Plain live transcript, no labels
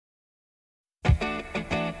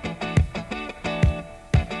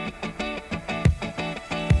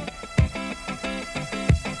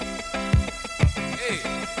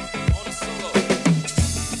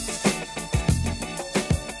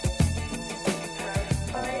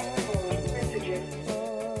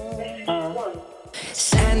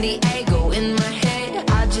San Diego in my head.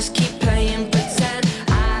 I just keep playing pretend.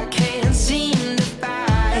 I can't seem to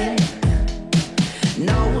find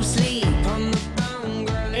no sleep on the phone,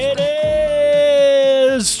 girl. It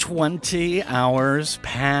is 20 hours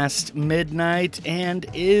past midnight, and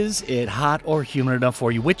is it hot or humid enough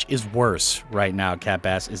for you? Which is worse right now, Cat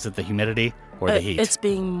Bass? Is it the humidity or the heat? It's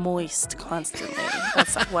being moist constantly.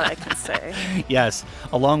 That's what I can say. Yes,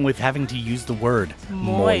 along with having to use the word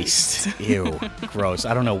Moist. Ew, gross.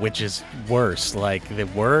 I don't know which is worse, like the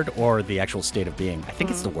word or the actual state of being. I think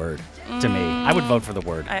it's the word to me. I would vote for the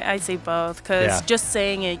word. I say both, because just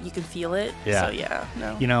saying it, you can feel it. Yeah. So, yeah,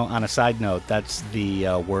 no. You know, on a side note, that's the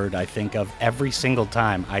word I think of every single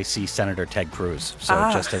time I see Senator Ted Cruz. So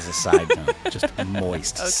just as a side note, just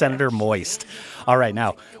moist. Okay. Senator Moist. All right,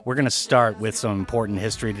 now, we're going to start with some important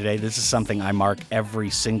history today. This is something I mark every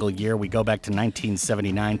single year. We go back to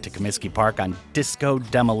 1979 to Comiskey Park on Disco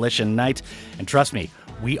Demolition Night. And trust me,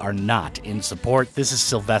 we are not in support. This is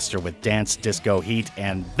Sylvester with Dance Disco Heat,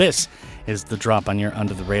 and this is the drop on your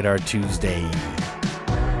Under the Radar Tuesday.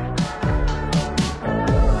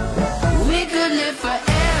 We could live forever.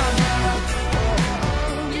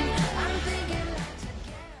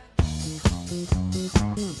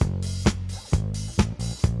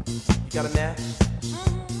 You got a match?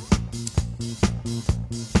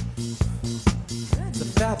 It's a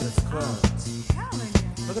fabulous club.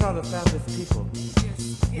 Look at all the fabulous people.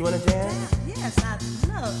 You wanna dance? Yes, I'd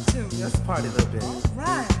love to. Let's party a little bit. All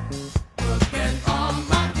right. Looking on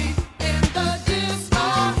my feet in the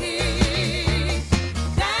disco heat.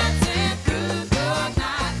 Dancing through the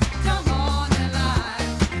night till morning light.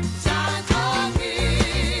 Shine for me.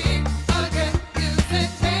 Again, music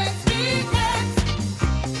makes me dance.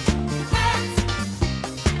 Dance.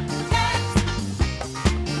 Dance.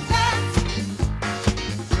 Dance.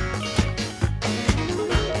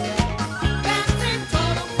 Dancing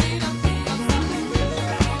total freedom, feel something.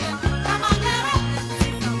 Come on, let us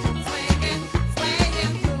swinging,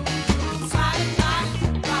 swinging through.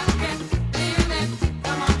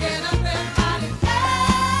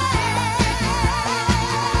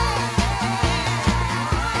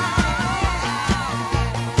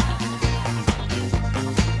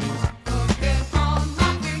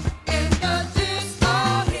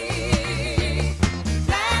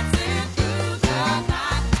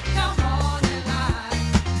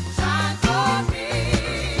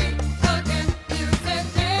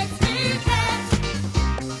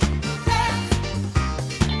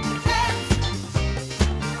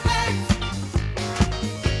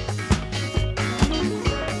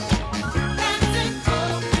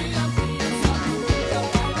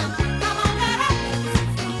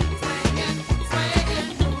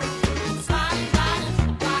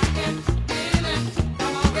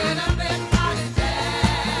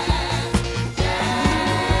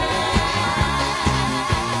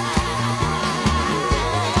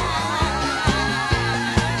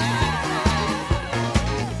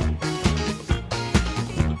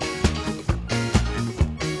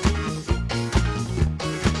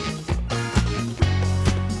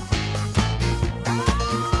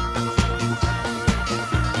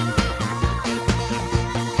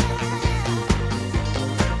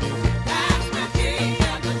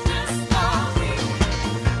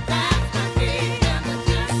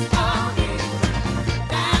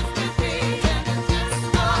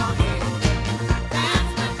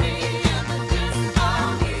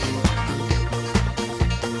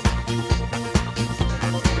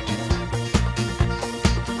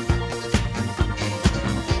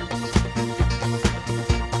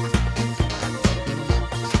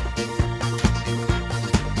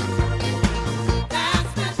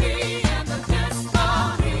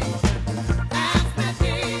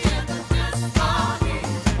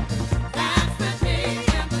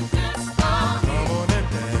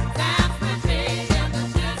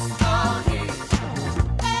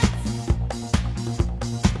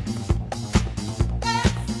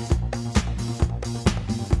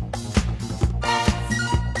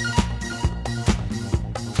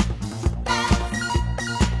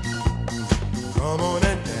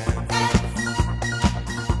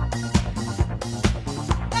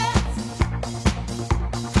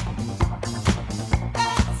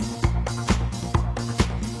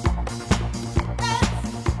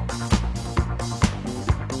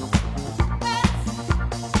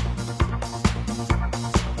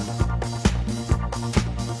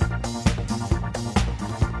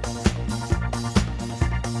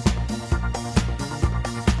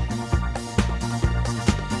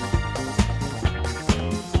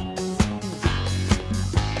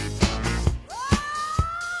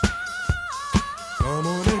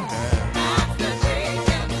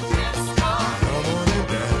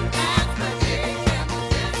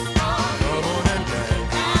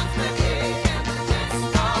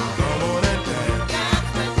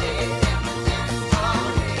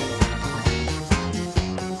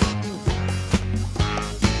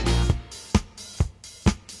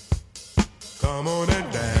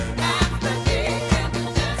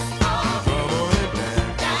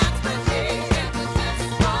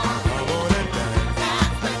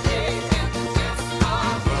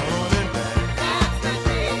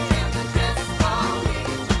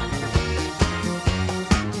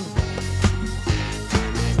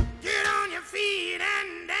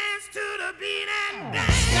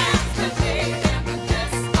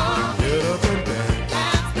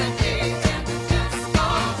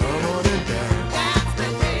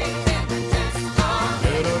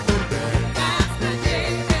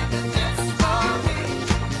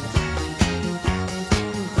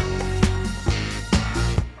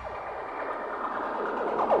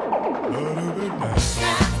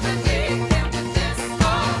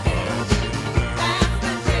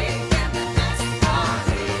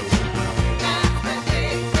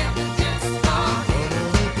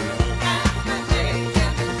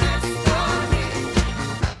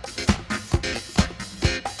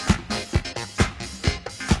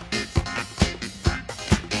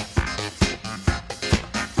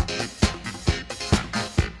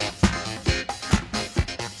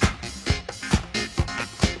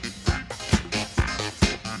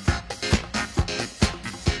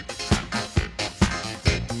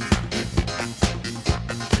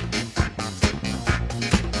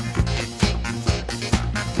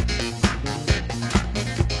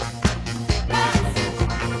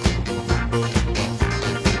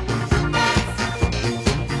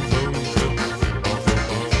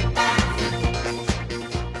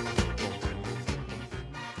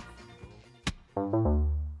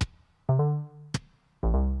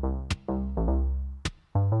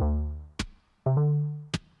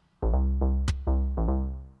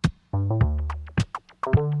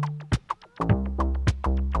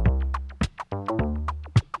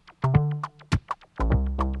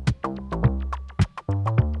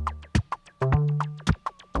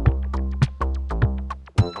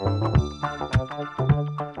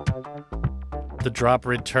 The drop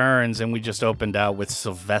returns, and we just opened out with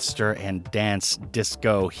Sylvester and Dance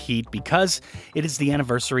Disco Heat because it is the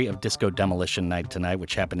anniversary of Disco Demolition Night tonight,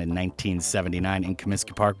 which happened in 1979 in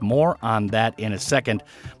Comiskey Park. More on that in a second.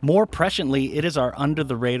 More presciently, it is our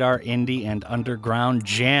under-the-radar indie and underground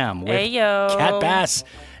jam with Cat Bass,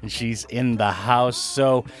 and she's in the house.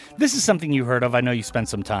 So this is something you heard of. I know you spent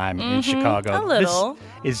some time in Chicago. A little.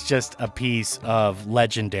 This is just a piece of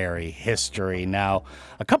legendary history. Now,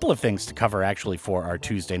 a couple of things to cover actually for our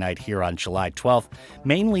Tuesday night here on July 12th.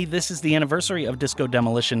 Mainly, this is the anniversary of Disco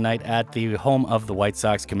Demolition Night at the home of the White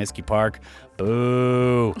Sox, Comiskey Park.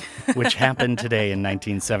 Boo! Which happened today in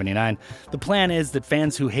 1979. The plan is that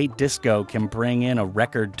fans who hate disco can bring in a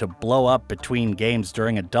record to blow up between games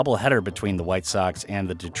during a doubleheader between the White Sox and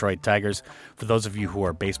the Detroit Tigers. For those of you who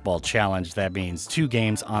are baseball challenged, that means 2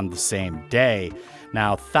 games on the same day.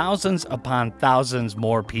 Now, thousands upon thousands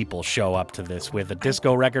more people show up to this with a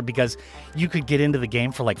disco record because you could get into the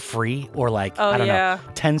game for like free or like,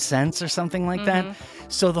 10 cents or something like that.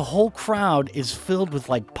 So the whole crowd is filled with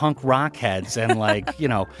like punk rock heads and like,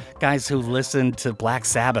 guys who listen to Black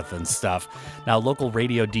Sabbath and stuff. Now, local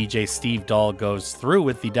radio DJ Steve Dahl goes through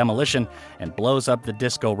with the demolition and blows up the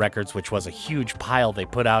disco records, which was a huge pile they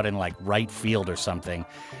put out in like right field or something.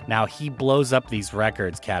 Now, he blows up these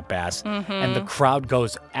records, Cat Bass, and the crowd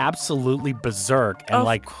goes absolutely berserk and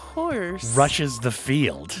rushes the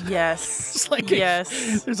field. Yes. It's like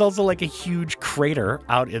yes. There's also like a huge crater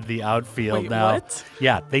out in the outfield. Wait, now. what?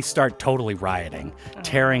 Yeah, they start totally rioting,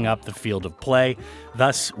 tearing up the field of play.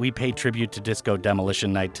 Thus, we pay tribute to Disco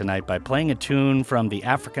Demolition Night tonight by playing a tune from the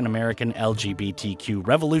African-American LGBTQ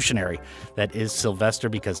revolutionary that is Sylvester,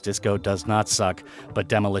 because disco does not suck, but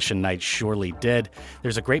Demolition Night surely did.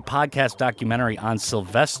 There's a great podcast documentary on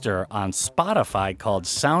Sylvester on Spotify called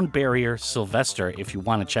Sound Barrier Sylvester, if you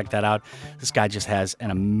want to check that out. This guy just has an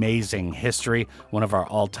amazing history, one of our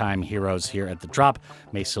all-time heroes here at The Drop.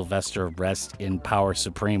 May Sylvester rest in power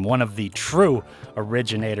supreme, one of the true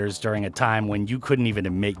originators during a time when you couldn't even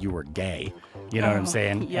admit you were gay. You know what I'm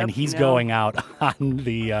saying? Yep, and he's going out on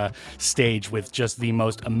the stage with just the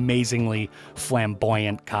most amazingly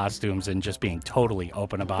flamboyant costumes and just being totally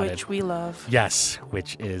open about it. Which we love. Yes,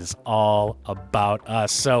 which is all about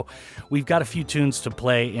us. So we've got a few tunes to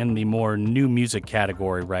play in the more new music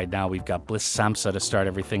category right now. We've got Bliss Samsa to start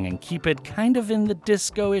everything and keep it kind of in the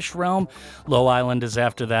disco-ish realm. Low Island is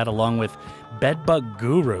after that, along with Bedbug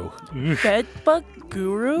Guru. Bedbug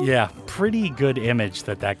Guru? Yeah, pretty good image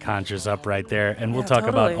that conjures up right there. And we'll talk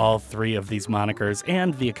about all 3 of these monikers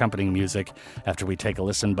and the accompanying music after we take a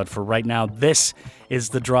listen. But for right now, this is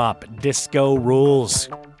The Drop. Disco rules.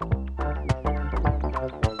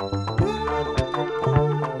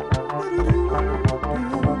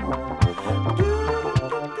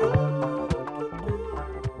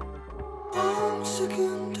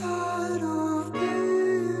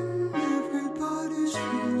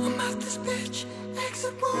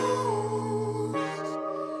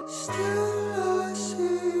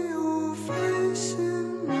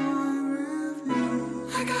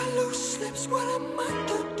 What am I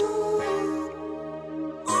to do?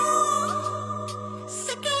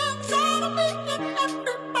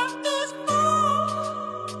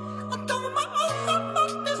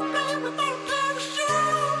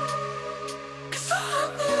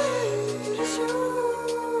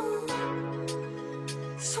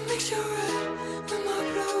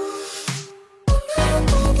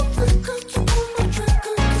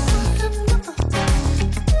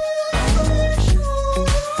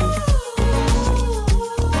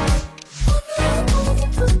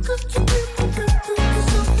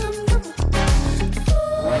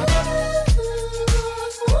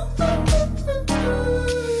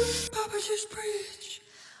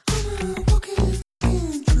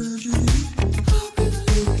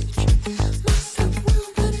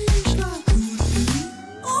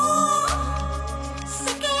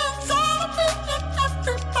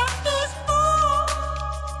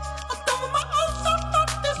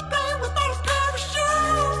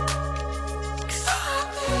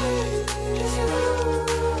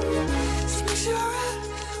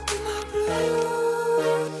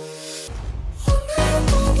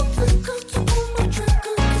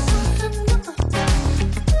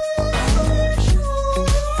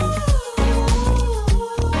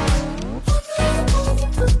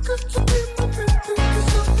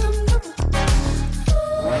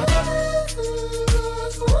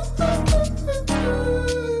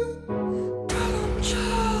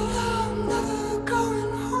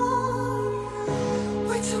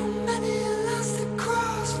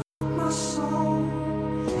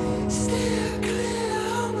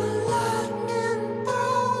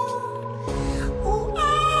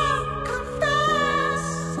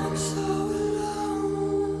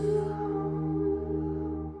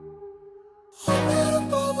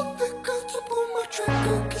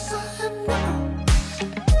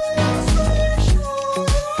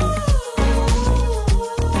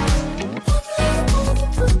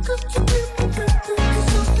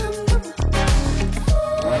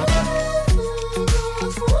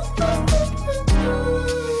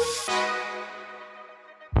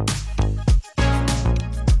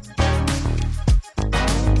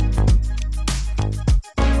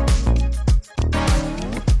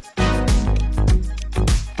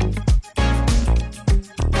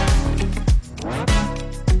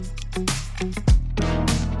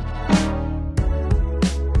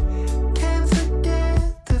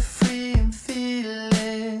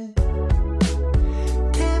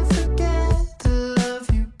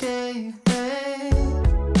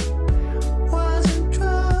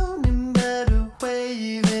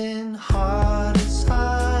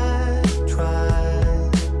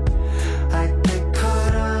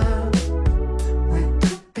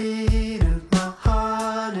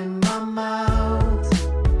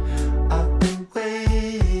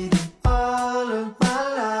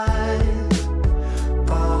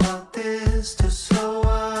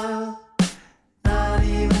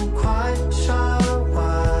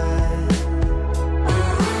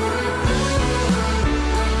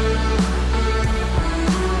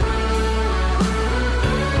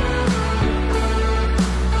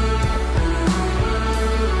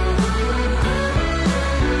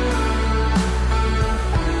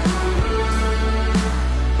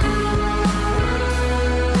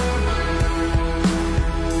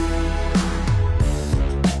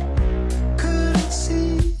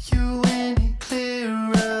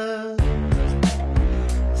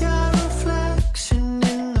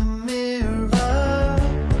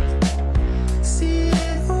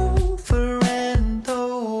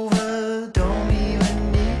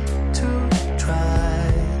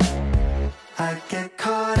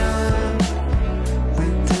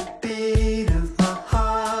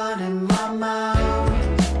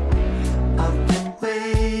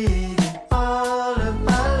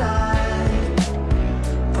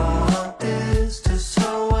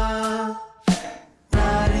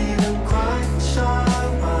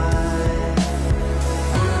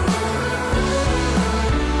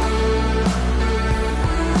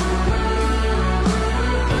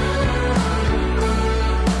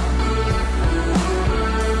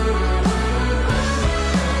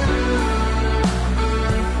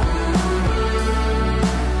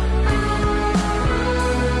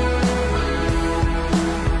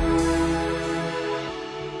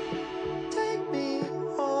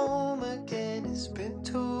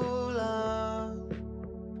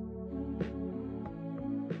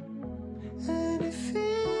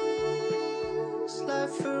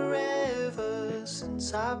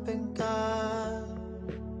 since I've been gone.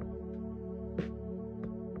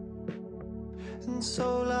 And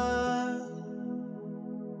so long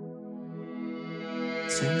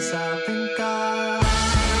since I've been gone.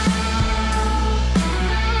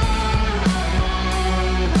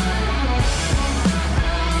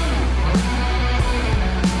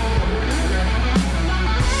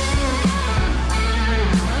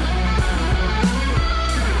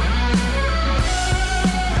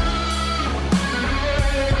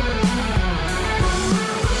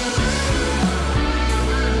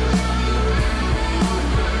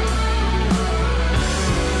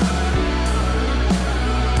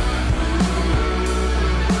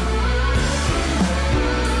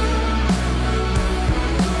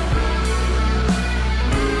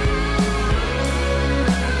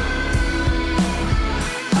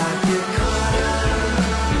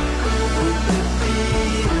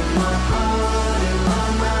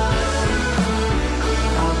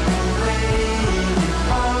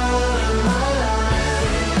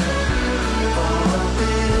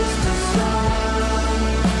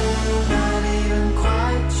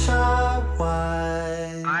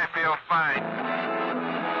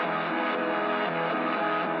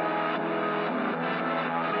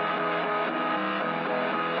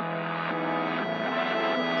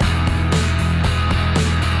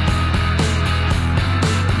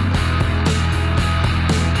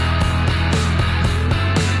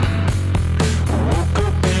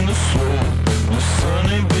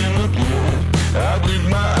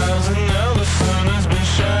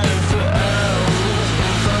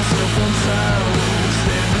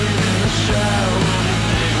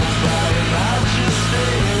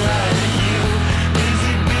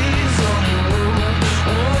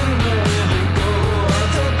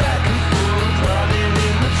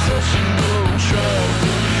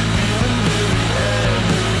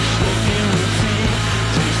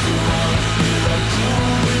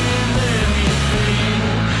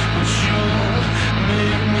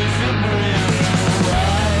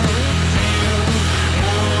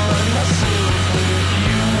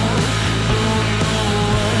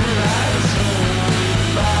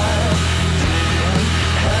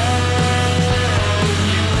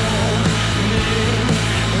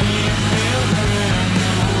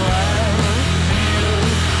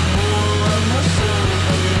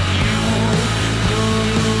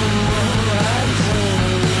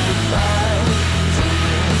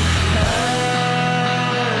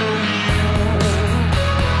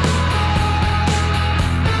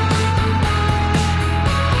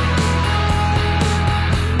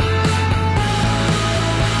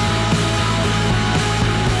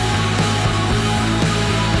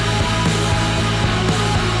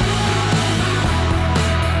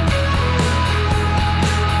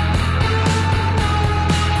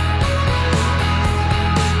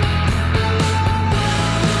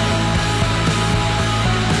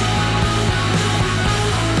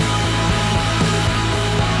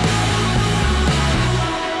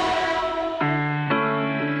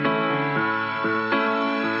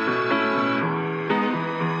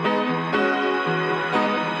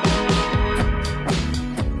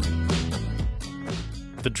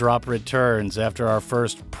 The drop returns after our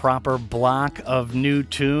first proper block of new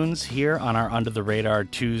tunes here on our Under the Radar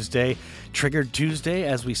Tuesday. Triggered Tuesday,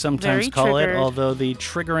 as we sometimes call it, although the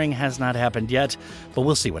triggering has not happened yet. But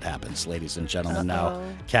we'll see what happens, ladies and gentlemen. Now,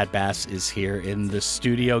 Cat Bass is here in the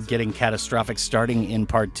studio getting catastrophic, starting in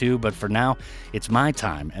part 2. But for now, it's my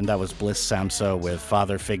time, and that was Bliss Samsa with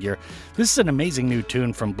Father Figure. This is an amazing new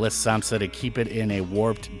tune from Bliss Samsa to keep it in a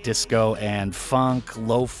warped disco and funk,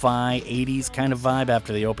 lo-fi, 80s kind of vibe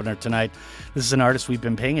after the opener tonight. This is an artist we've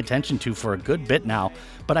been paying attention to for a good bit now,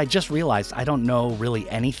 but I just realized I don't know really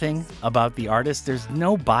anything about the artist. There's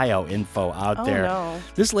no bio info out there. No.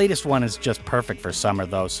 This latest one is just perfect for summer,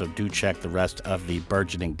 though, so do check the rest of the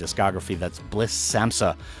burgeoning discography. That's Bliss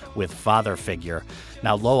Samsa with Father Figure.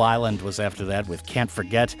 Now, Low Island was after that with Can't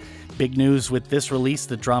Forget. Big news with this release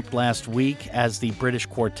that dropped last week as the British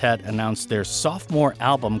quartet announced their sophomore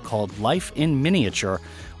album called Life in Miniature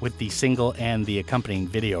with the single and the accompanying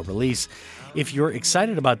video release. If you're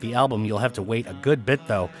excited about the album, you'll have to wait a good bit,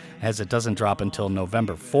 though, as it doesn't drop until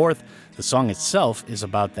November 4th. The song itself is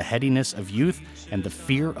about the headiness of youth and the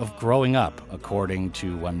fear of growing up, according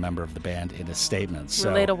to one member of the band in a statement.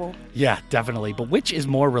 So, relatable. Yeah, definitely. But which is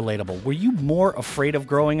more relatable? Were you more afraid of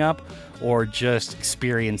growing up or just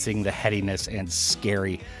experiencing the headiness and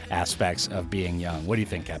scary aspects of being young? What do you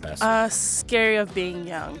think, Capes? Scary of being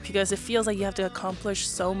young, because it feels like you have to accomplish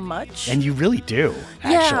so much. And you really do,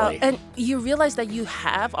 actually. Yeah, and you realize that you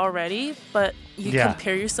have already, but you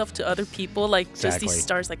compare yourself to other people, like just these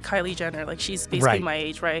stars like Kylie Jenner, like she's basically my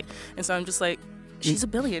age, right? And so I'm just like, she's a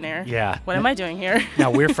billionaire. Yeah. What am I doing here?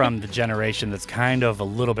 Now, we're from the generation that's kind of a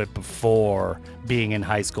little bit before being in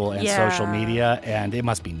high school and social media, and it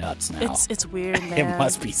must be nuts now. It's weird, man. It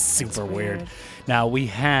must be super weird. Now, we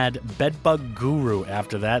had Bedbug Guru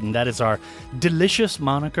after that, and that is our delicious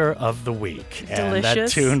moniker of the week. And that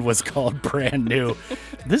tune was called Brand New.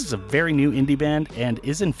 This is a very new indie band and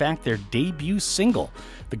is, in fact, their debut single.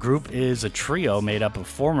 The group is a trio made up of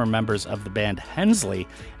former members of the band Hensley,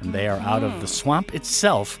 and they are out of the swamp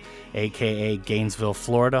itself, a.k.a. Gainesville,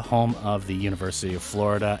 Florida, home of the University of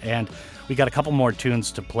Florida. And we got a couple more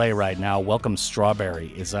tunes to play right now. Welcome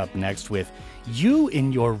Strawberry is up next with You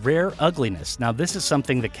in Your Rare Ugliness. Now, this is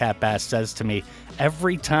something that Kat Bass says to me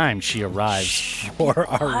every time she arrives for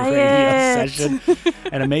our radio session.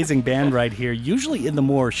 An amazing band right here, usually in the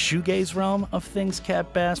more shoegaze realm of things,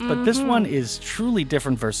 Kat Bass, but this one is truly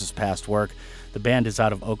different versus past work. The band is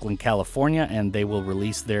out of Oakland, California, and they will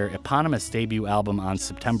release their eponymous debut album on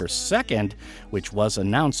September 2nd, which was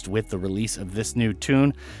announced with the release of this new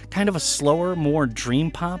tune. Kind of a slower, more dream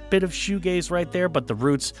pop bit of shoegaze right there, but the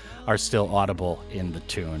roots are still audible in the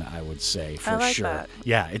tune, I would say, for sure. That.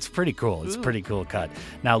 Yeah, it's pretty cool. It's a pretty cool cut.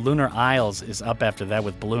 Now, Lunar Isles is up after that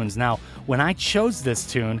with Balloons. Now, when I chose this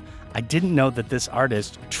tune, I didn't know that this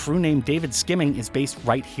artist, true name David Skimming, is based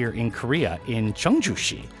right here in Korea, in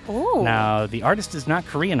Cheongju-si. Ooh. Now, the artist is not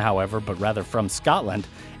Korean, however, but rather from Scotland,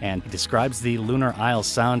 and he describes the Lunar Isles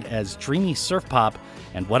sound as dreamy surf pop,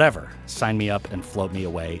 and whatever, sign me up and float me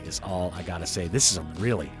away is all I gotta say. This is a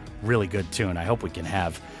really, really good tune. I hope we can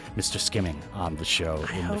have Mr. Skimming on the show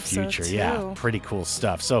in the future. So yeah, pretty cool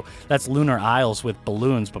stuff. So that's Lunar Isles with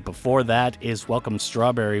Balloons, but before that is Welcome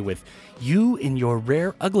Strawberry with You in Your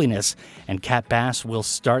Rare Ugliness, and Kat Bass will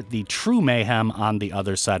start the true mayhem on the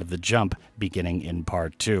other side of the jump, beginning in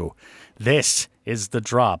part 2. This is The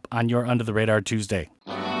Drop on your Under the Radar Tuesday.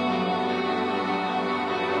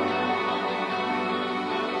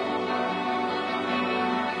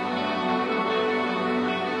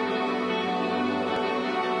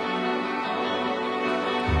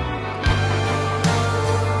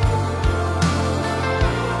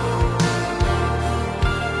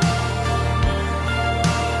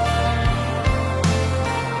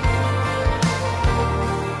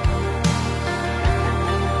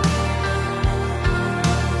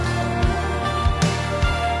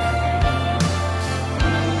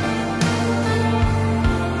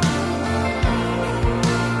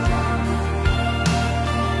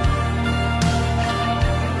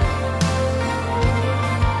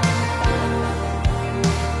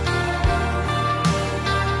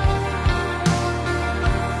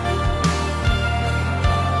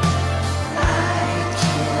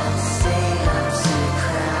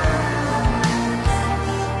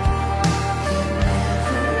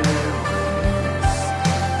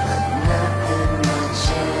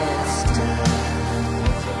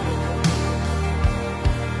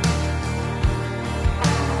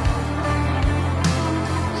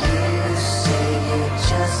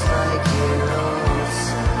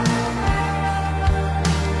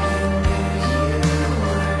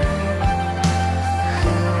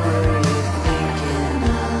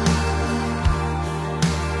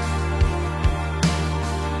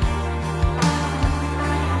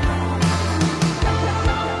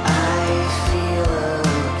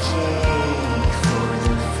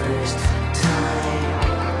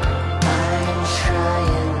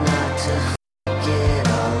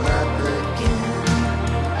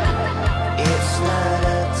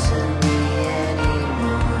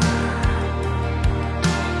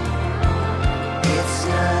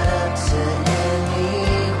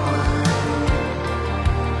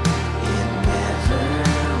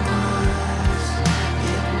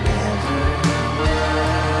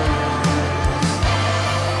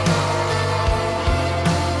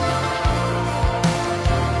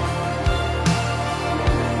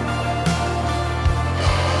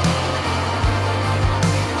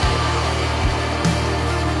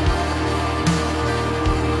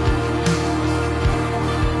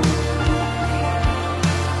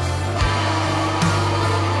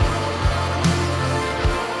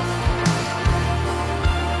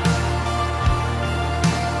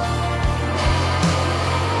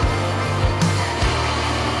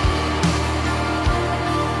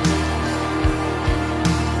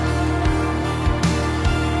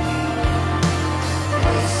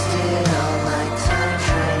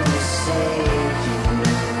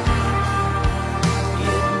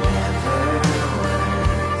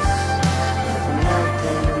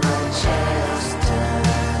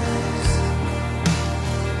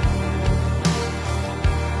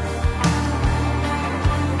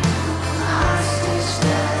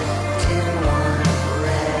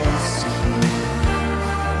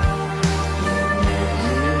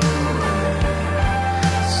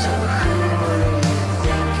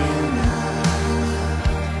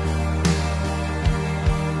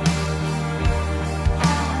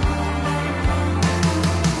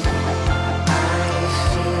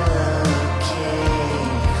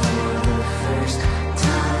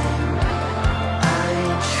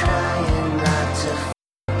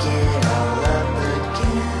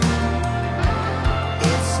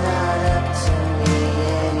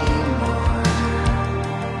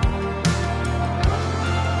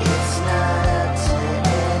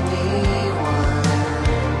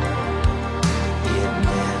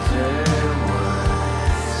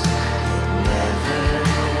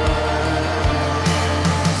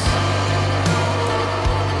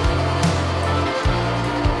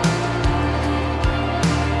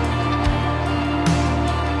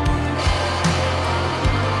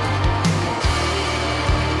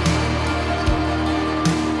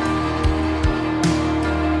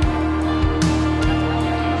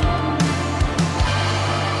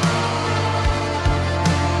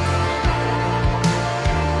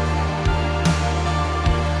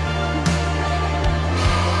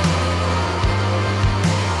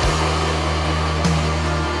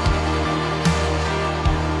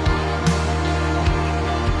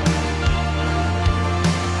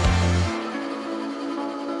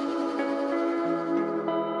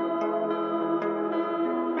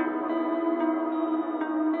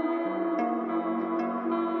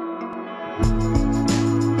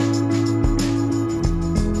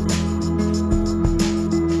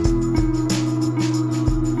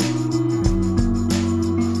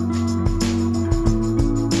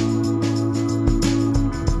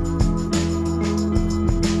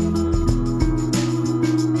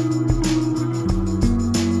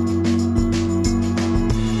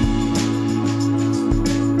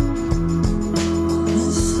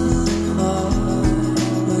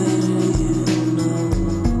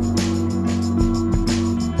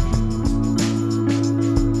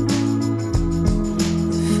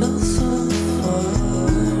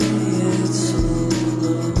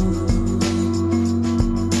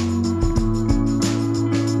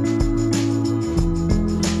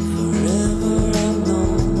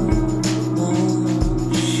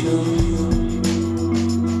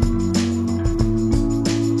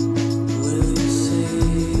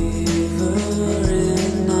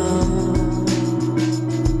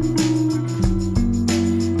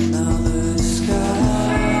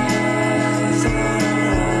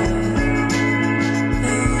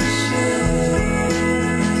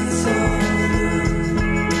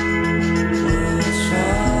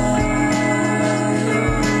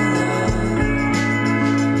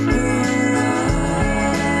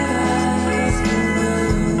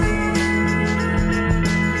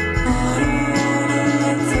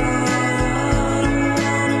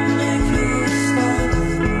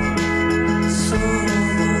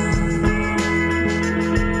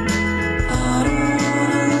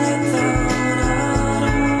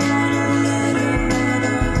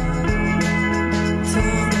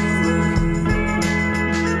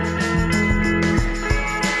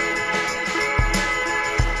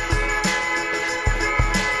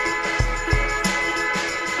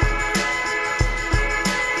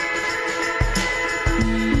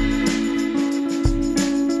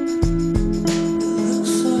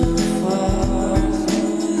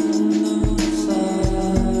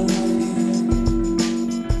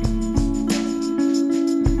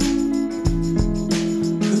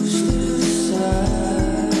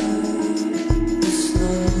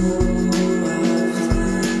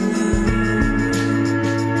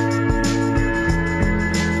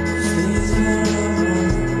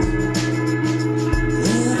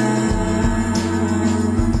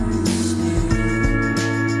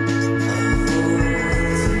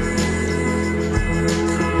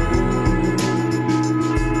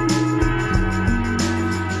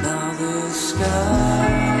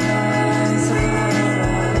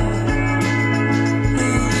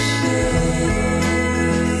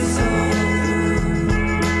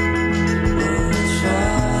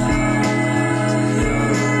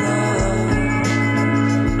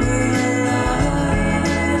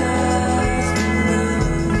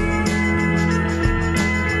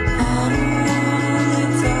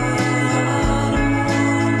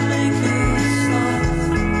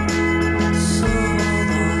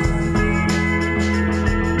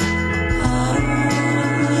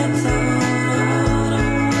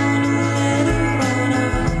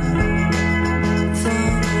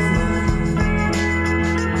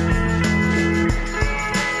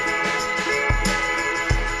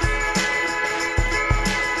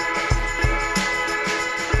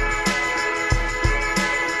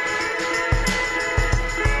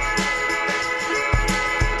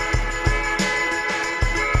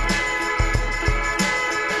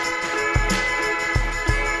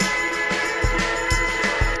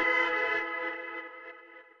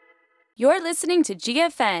 You're listening to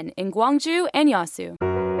GFN in Gwangju and Yeosu.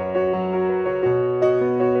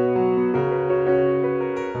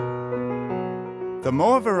 The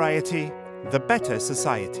more variety, the better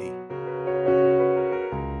society.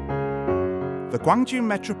 The Gwangju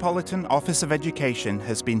Metropolitan Office of Education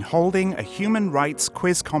has been holding a human rights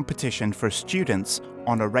quiz competition for students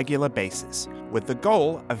on a regular basis, with the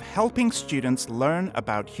goal of helping students learn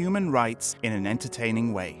about human rights in an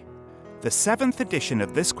entertaining way. The 7th edition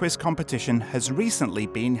of this quiz competition has recently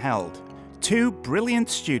been held. 2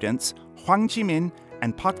 brilliant students, Hwang Ji-min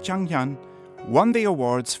and Park Jang-hyun, won the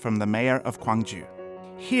awards from the mayor of Gwangju.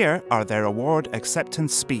 Here are their award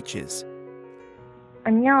acceptance speeches.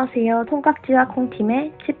 안녕하세요. 통깍지와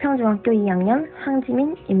콩팀의 치평중학교 2학년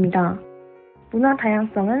황지민입니다. 문화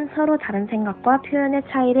다양성은 서로 다른 생각과 표현의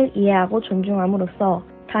차이를 이해하고 존중함으로써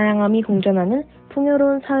다양함이 공존하는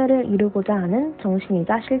풍요로운 사회를 이루고자 하는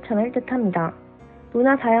정신이자 실천을 뜻합니다.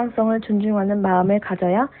 문화 다양성을 존중하는 마음을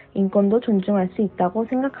가져야 인권도 존중할 수 있다고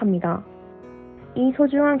생각합니다. 이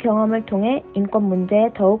소중한 경험을 통해 인권 문제에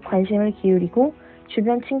더욱 관심을 기울이고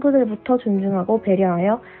주변 친구들부터 존중하고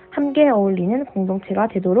배려하여 함께 어울리는 공동체가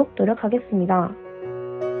되도록 노력하겠습니다.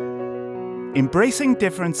 Embracing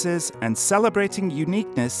differences and celebrating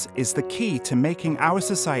uniqueness is the key to making our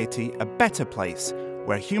society a better place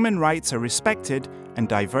where human rights are respected and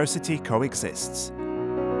diversity coexists.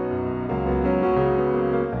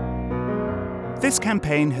 This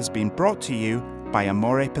campaign has been brought to you by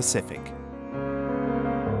Amore Pacific.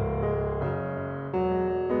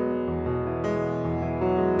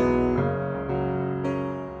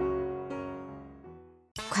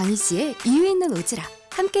 광희 씨의 이유 있는 오지랖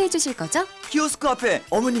함께 해주실 거죠? 키오스크 앞에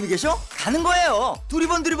어머님이 계셔? 가는 거예요.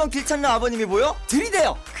 두리번 길 찾는 아버님이 보여?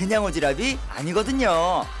 들이대요. 그냥 오지랖이 아니거든요.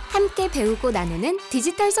 함께 배우고 나누는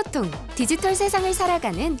디지털 소통, 디지털 세상을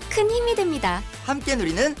살아가는 큰 힘이 됩니다. 함께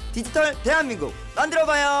누리는 디지털 대한민국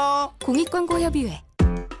만들어봐요. 공익광고협의회.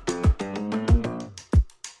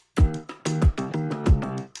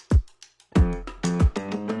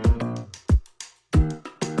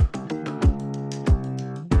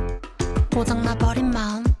 고장나버린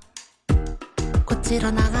마음 고치러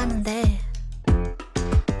나가는데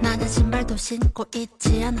나는 신발도 신고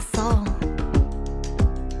있지 않았어.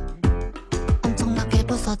 엄청나게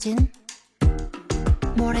부서진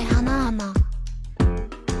모래 하나하나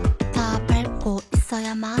다 밟고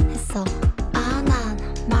있어야만 했어. 아, 난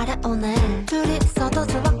말해 오늘 둘이 있어도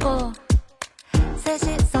좋았고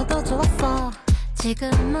셋이 있어도 좋았어.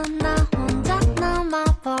 지금은 나 혼자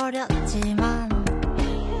남아버렸지만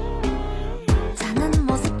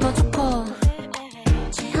모습도 좋고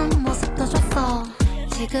취한 모습도 좋았어.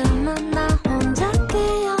 지금은 나 혼자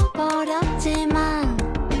깨어버렸지만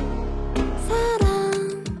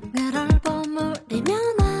사랑을 얼버무리며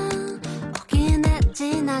나 오긴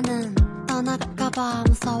했지. 나는 떠나갈까봐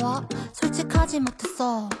무서워 솔직하지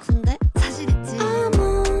못했어. 근데 사실 있지.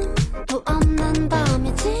 아무도 없는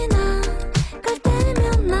밤이 지나 갈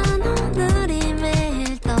때면 난 오늘이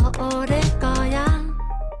매일 떠오를 거야.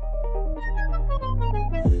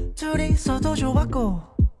 둘이서도 좋았고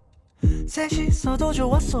셋이서도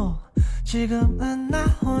좋았어. 지금은 나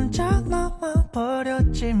혼자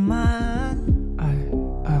남아버렸지만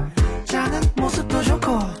자는 모습도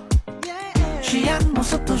좋고 취한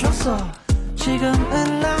모습도 좋았어.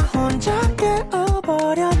 지금은 나 혼자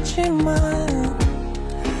깨어버렸지만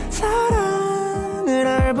사랑을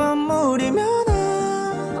album물이며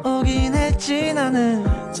나 오긴 했지. 나는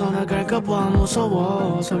떠나갈까봐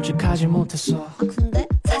무서워 솔직하지 못했어. 근데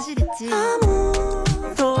사실 있지.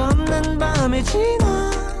 아무도 없는 밤이 지나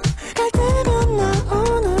갈 때면 나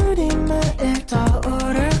오늘이 매일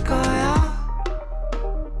떠오를 거야.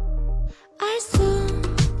 알 수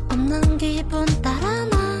없는 기분 따라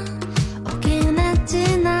나 오긴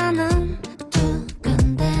했지. 나는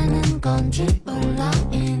두근대는 건지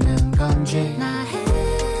올라있는 건지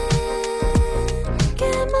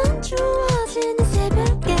나에게만 주어지는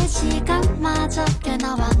새벽의 시간마저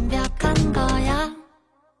꽤나 완벽한 거야.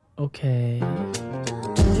 오케이.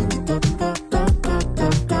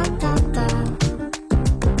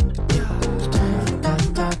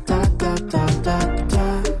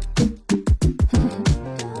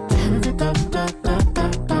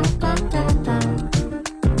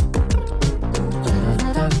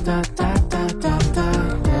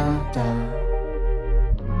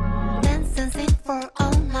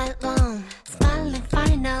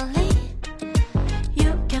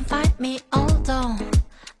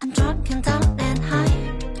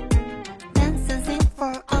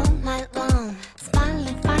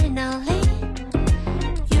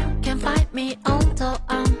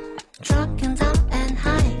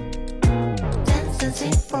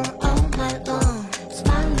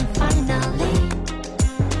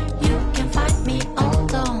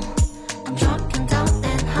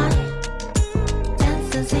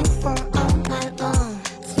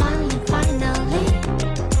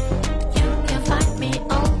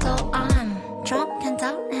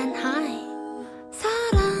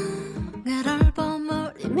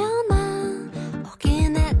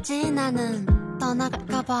 나는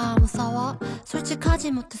떠나갈까봐 무서워 솔직하지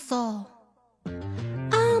못했어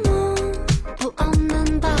아무도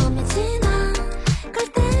없는 밤이 지나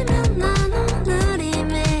갈 때면 난 오늘이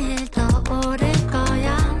매일 떠오를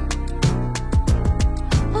거야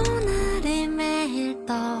오늘이 매일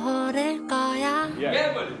떠오를 거야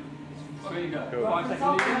Yeah, buddy. Where you go? Cool. 5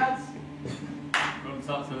 seconds. From the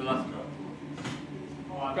start to the last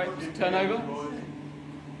drop. Great. Just turn over.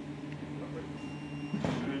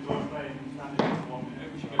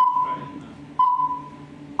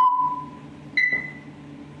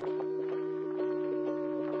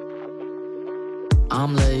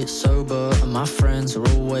 I'm late, sober, and my friends are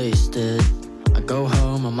all wasted. I go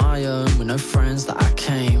home on my own with no friends that I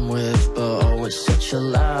came with. But oh, it's such a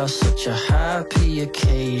laugh, such a happy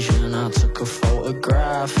occasion. I took a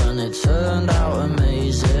photograph and it turned out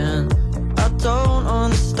amazing. I don't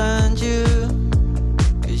understand you,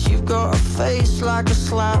 'cause you've got a face like a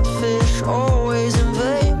slapfish. Always in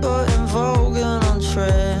vain but in vogue and on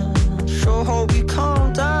trend. Sure hope you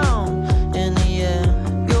calm down in the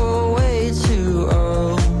end. You're way too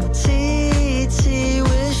OTT,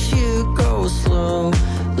 wish you'd go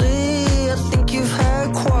slowly. I think you've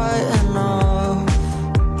had quite enough.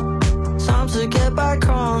 Time to get back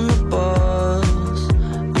on the bus.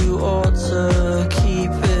 You ought to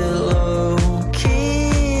keep it low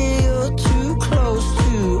key. You're too close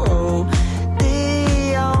to OD.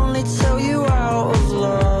 I only tell you out of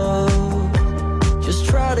love. Just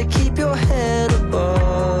try to keep your head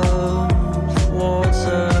above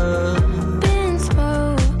water. Been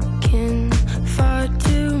spoken far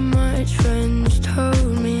too much. Friends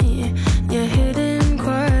told me you're hidden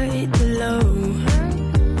quite low.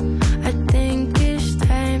 I think it's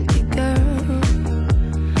time to go,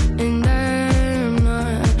 and I'm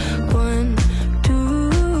not one to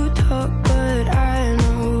talk, but I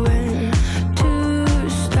know when to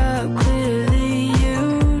stop. Clearly you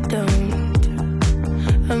don't.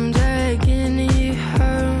 I'm dragging you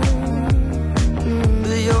home.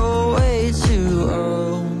 But you're way too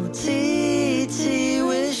OTT,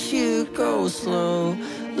 wish you'd go slowly.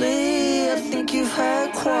 I think you've had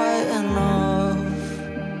quite enough.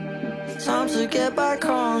 Time to get back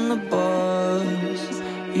on the bus.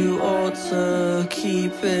 You ought to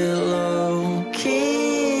keep it low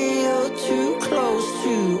key. You're too close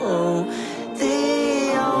to OD.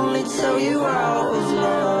 I only tell you out of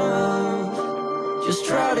love. Just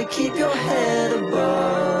try to keep your head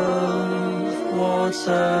above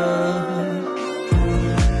water.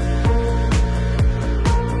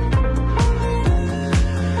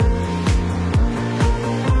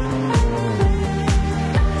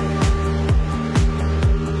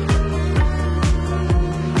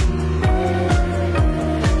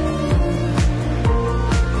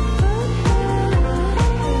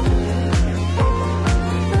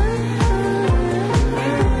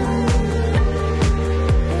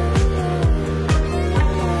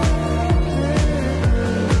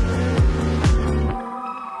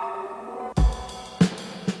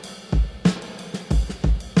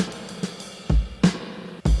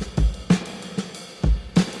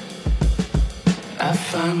 I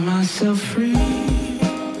find myself free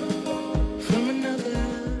from another.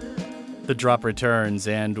 The drop returns,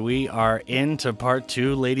 and we are into part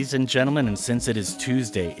 2, ladies and gentlemen. And since it is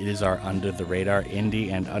Tuesday, it is our Under the Radar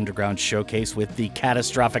Indie and Underground Showcase with the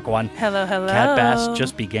catastrophic one. Hello, hello. Kat Bass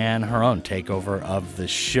just began her own takeover of the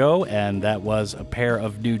show, and that was a pair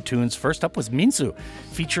of new tunes. First up was Minsu,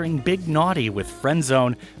 featuring Big Naughty with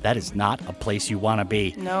Friendzone. That is not a place you want to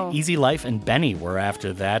be. No. Easy Life and BENEE were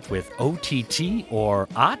after that with OTT or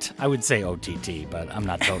OT. I would say OTT, but I'm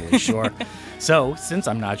not totally sure. So, since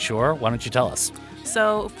I'm not sure, why don't you tell us?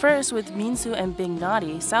 So first, with Minsu and Big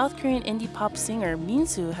Naughty, South Korean indie pop singer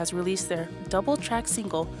Minsu has released their double-track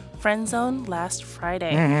single Friendzone last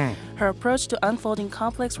Friday. Mm-hmm. Her approach to unfolding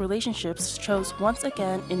complex relationships shows once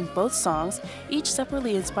again in both songs, each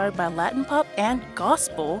separately inspired by Latin pop and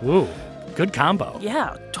gospel. Ooh, good combo.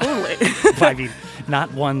 Yeah, totally. I mean,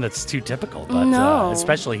 not one that's too typical, but No.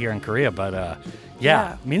 especially here in Korea. But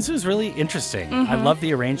yeah, Minsu is really interesting. I Mhm. love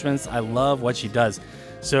the arrangements. I love what she does.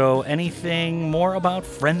 So anything more about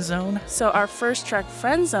Friendzone? So our first track,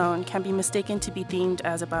 Friendzone, can be mistaken to be themed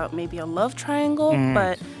as about maybe a love triangle,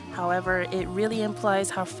 but however, it really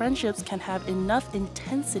implies how friendships can have enough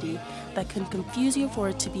intensity that can confuse you for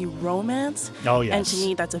it to be romance. Oh, yes. And to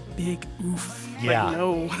me, that's a big oof. Yeah. Like,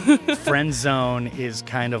 no. Friendzone is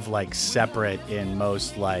kind of like separate in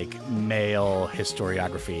most like male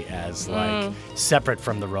historiography as like separate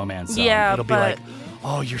from the romance zone. Yeah, It'll be but- like,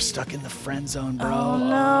 oh, you're stuck in the friend zone, bro. Oh,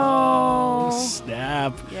 no. Oh,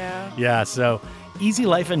 snap. Yeah. Yeah, so Easy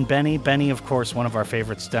Life and BENEE. BENEE, of course, one of our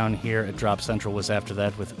favorites down here at Drop Central, was after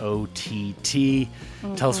that with OTT.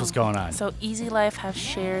 Tell us what's going on. So Easy Life have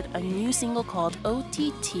shared a new single called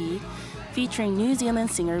OTT, featuring New Zealand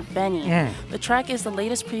singer BENEE. The track is the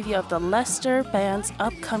latest preview of the Leicester band's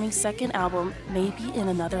upcoming second album, Maybe in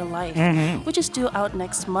Another Life, which is due out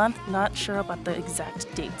next month. Not sure about the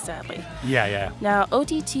exact date, sadly. Yeah. Now,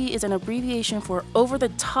 OTT is an abbreviation for over the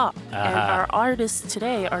top, and our artists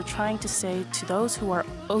today are trying to say to those who are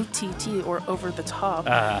OTT or over the top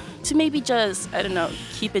to maybe just, I don't know,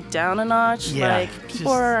 keep it down a notch. Yeah, like,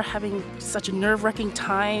 people are having such a nerve-wracking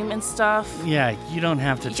time and stuff. Yeah, you don't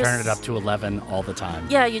have to turn it up to 11 all the time.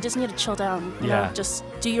 Yeah, you just need to chill down. You know, just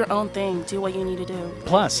do your own thing. Do what you need to do.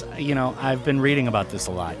 Plus, I've been reading about this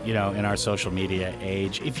a lot, in our social media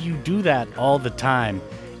age. If you do that all the time,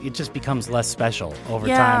 it just becomes less special over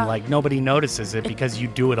time. Like, nobody notices it because you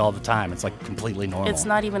do it all the time. It's like completely normal. It's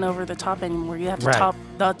not even over the top anymore. You have to top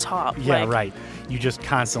the top. Yeah, right. You just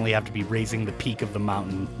constantly have to be raising the peak of the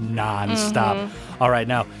mountain nonstop. All right,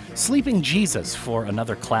 now, Sleeping Jesus for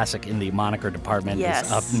another classic in the moniker department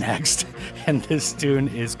is up next. And this tune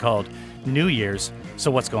is called New Year's.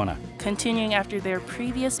 So what's going on? Continuing after their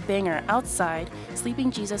previous banger, Outside, Sleeping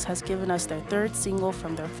Jesus has given us their third single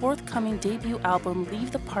from their forthcoming debut album,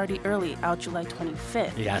 Leave the Party Early, out July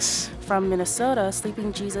 25th. Yes. From Minnesota,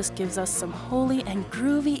 Sleeping Jesus gives us some holy and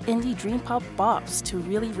groovy indie dream pop bops to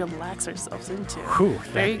really relax ourselves into.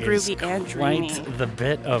 Very groovy and dreamy. Quite the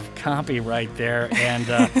bit of copy right there. And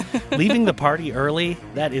Leaving the Party Early,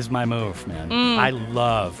 that is my move, man.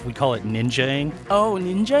 We call it ninjaing. Oh,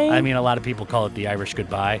 ninjaing? I mean, a lot of people call it the Irish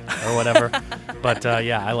goodbye or whatever. But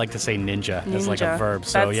I like to say ninja as like a verb.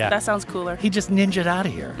 So that sounds cooler. He just ninja'd out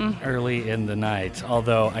of here early in the night.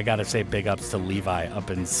 Although I gotta say big ups to Levi up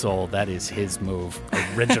in Seoul. That is his move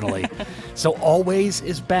originally. So Alvvays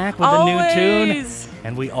is back with a new tune.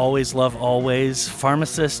 And we always love Alvvays.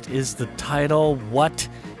 Pharmacist is the title. What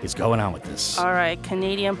is going on with this? All right,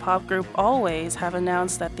 Canadian pop group Alvvays have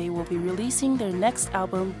announced that they will be releasing their next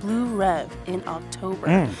album, Blue Rev, in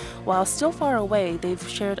October. While still far away, they've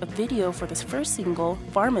shared a video for this first single,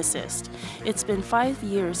 Pharmacist. It's been 5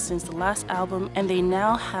 years since the last album, and they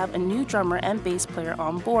now have a new drummer and bass player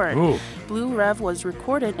on board. Blue Rev was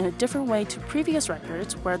recorded in a different way to previous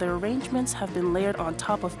records, where the arrangements have been layered on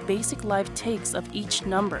top of basic live takes of each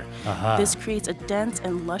number. This creates a dense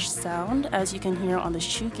and lush sound, as you can hear on the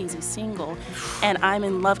shoegazy single, and I'm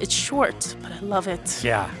in love. It's short, but I love it.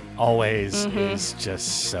 Yeah, Alvvays is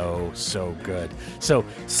just so good. So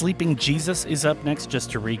Sleeping Jesus is up next, just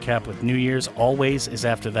to recap with New Year's. Alvvays is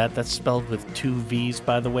after that. That's spelled with 2 V's,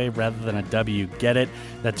 by the way, rather than a W. Get it?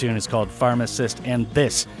 That tune is called Pharmacist, and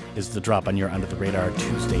this is the drop on your Under the Radar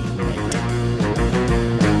Tuesday night.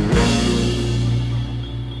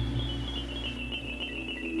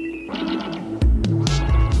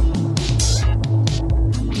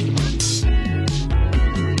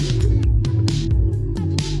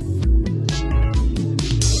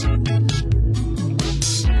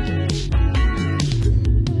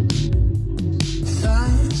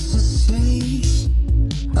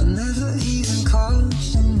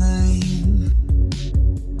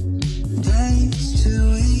 Days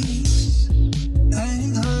too easy.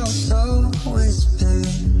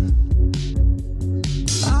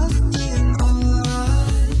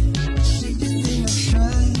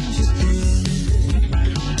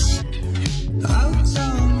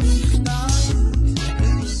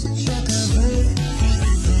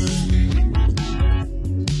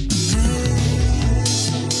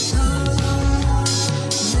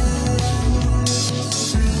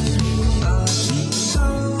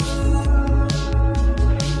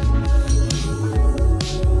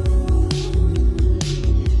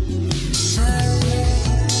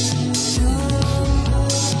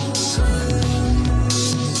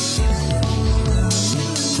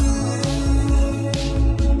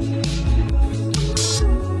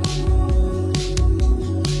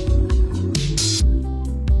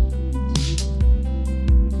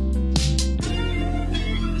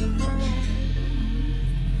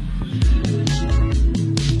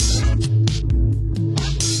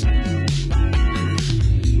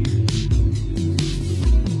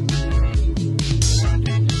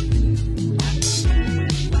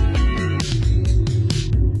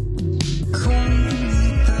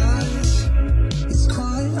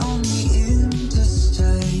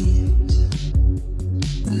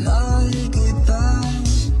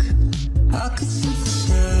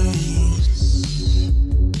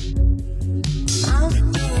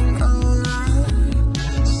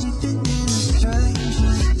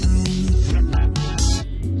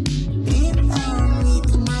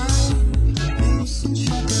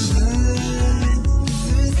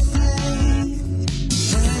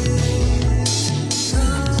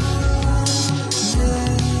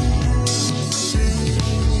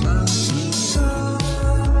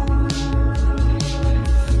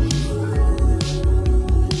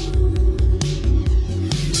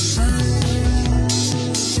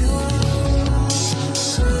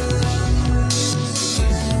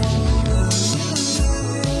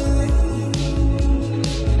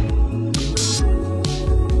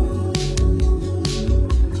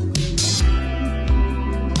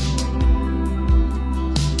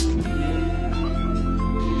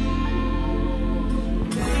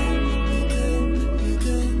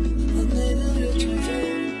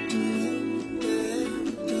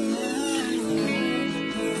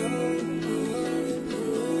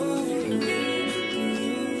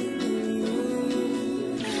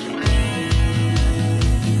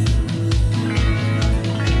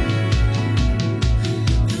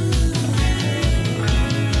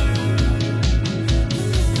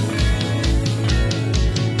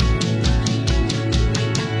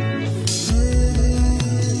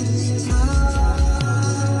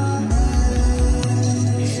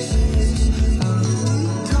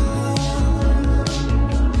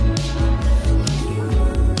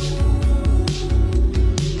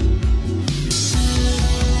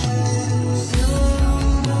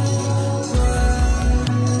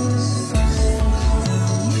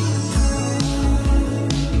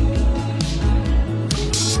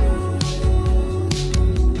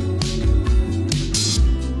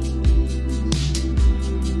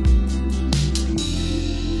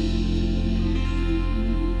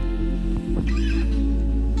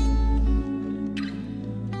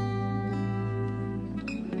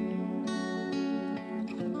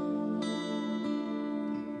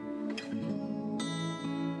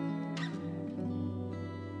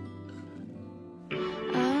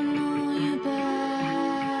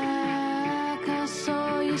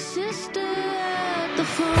 the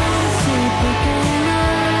phone, sleep again.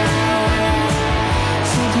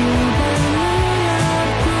 Said you were better off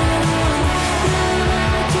gone.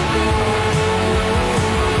 Never to be.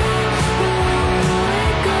 I wanna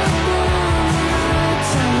wake up one more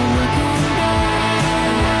time looking back.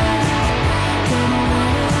 Getting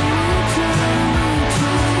better each time.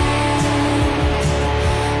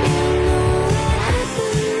 You know it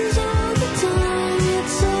happens all the time.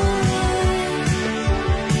 It's alright.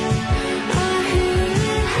 I hear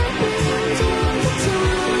it happens all the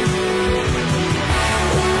time.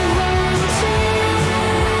 We're wanting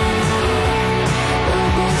the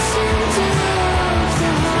best center of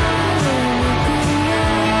the heart, and we can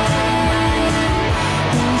ride.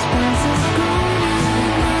 Those paths have gone in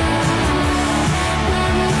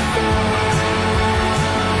never thought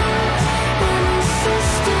an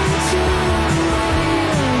assistant to me.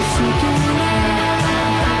 Shaking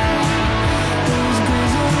those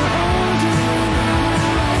girls are older now. You know it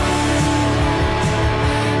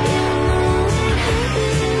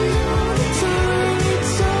happens all the time.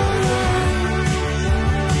 It's alright.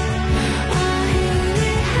 I hear it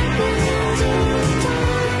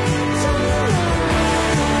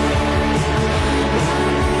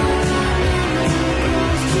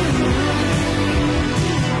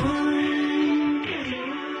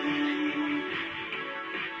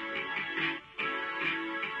happens all the time. It's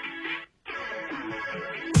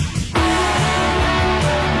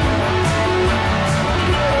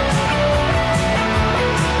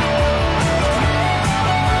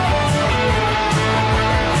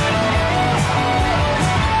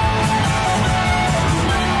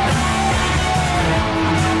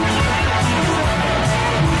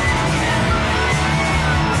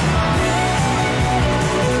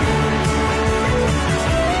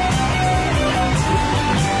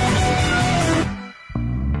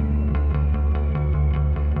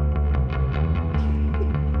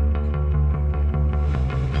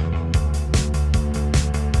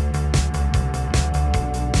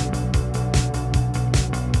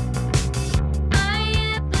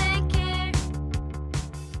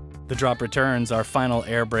The drop returns, our final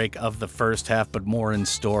air break of the first half, but more in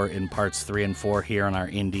store in parts 3 and 4 here on our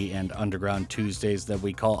Indie and Underground Tuesdays that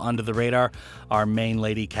we call Under the Radar. Our main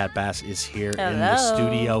lady, Kat Bass, is here in the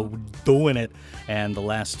studio doing it. And the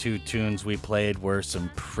last two tunes we played were some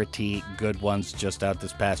pretty good ones just out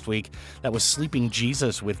this past week. That was Sleeping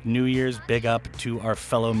Jesus with New Year's. Big up to our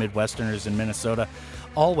fellow Midwesterners in Minnesota.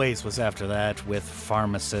 Always was after that with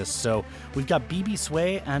Pharmacist. So we've got BB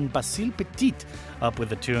Sway and Basile Petite up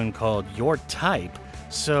with a tune called Your Type.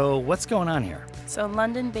 So what's going on here? So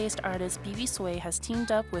London-based artist BB Sway has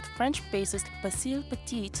teamed up with French bassist Basile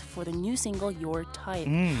Petite for the new single Your Type.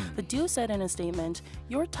 The duo said in a statement,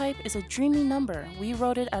 "Your Type is a dreamy number. We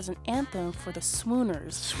wrote it as an anthem for the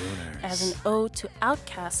Swooners. As an ode to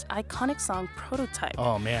Outkast's iconic song Prototype."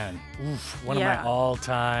 Oh man, one of my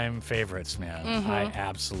all-time favorites, man. I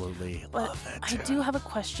absolutely love that tune. I do have a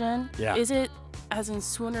question. Yeah. Is it as in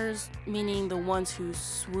swooners, meaning the ones who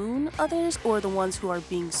swoon others, or the ones who are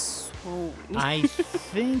being swooned? I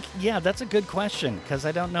think, that's a good question, because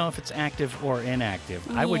I don't know if it's active or inactive.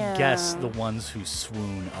 I would guess the ones who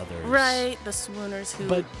swoon others. Right, the swooners who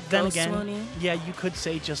But then go again, swooning. you could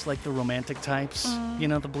say just like the romantic types,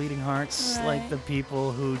 the bleeding hearts, like the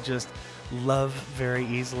people who just love very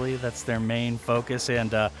easily. That's their main focus.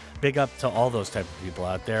 And big up to all those type of people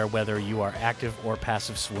out there, whether you are active or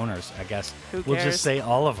passive swooners, I guess. Who We'll cares? just say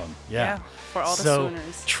all of them. Yeah, for all the so,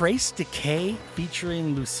 swooners. Trace Decay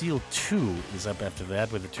featuring Lucille Two is up after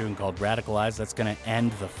that with a tune called Radicalize. That's going to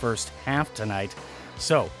end the first half tonight.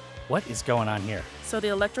 So, what is going on here? So the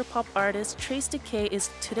electropop artist Trace Decay is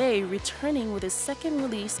today returning with his second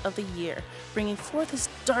release of the year, bringing forth his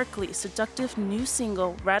darkly seductive new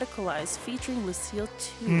single, Radicalize, featuring Lucille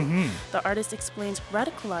Two. The artist explains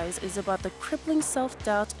Radicalize is about the crippling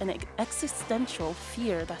self-doubt and existential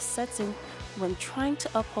fear that sets in when trying to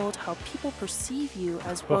uphold how people perceive you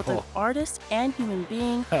as both an artist and human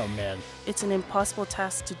being. Oh, man. It's an impossible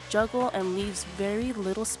task to juggle and leaves very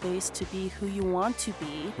little space to be who you want to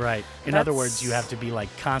be. Right. In other words, you have to be like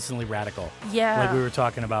constantly radical. Yeah. Like we were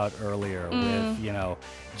talking about earlier with,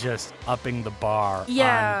 just upping the bar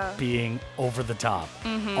on being over the top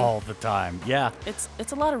all the time. Yeah.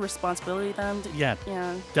 It's a lot of responsibility then. Yeah,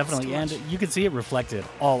 definitely. And you can see it reflected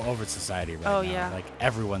all over society right now. Oh, yeah. Like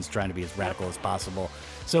everyone's trying to be as radical as possible.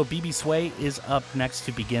 So BB Sway is up next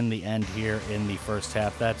to begin the end here in the first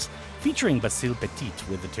half. That's featuring Basile Petite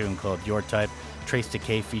with a tune called Your Type. Trace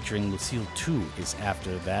Decay featuring Lucille Two is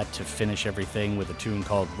after that to finish everything with a tune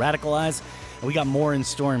called Radicalize. And we got more in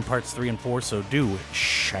store in parts 3 and 4, so do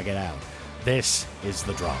check it out. This is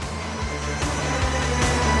The Drop.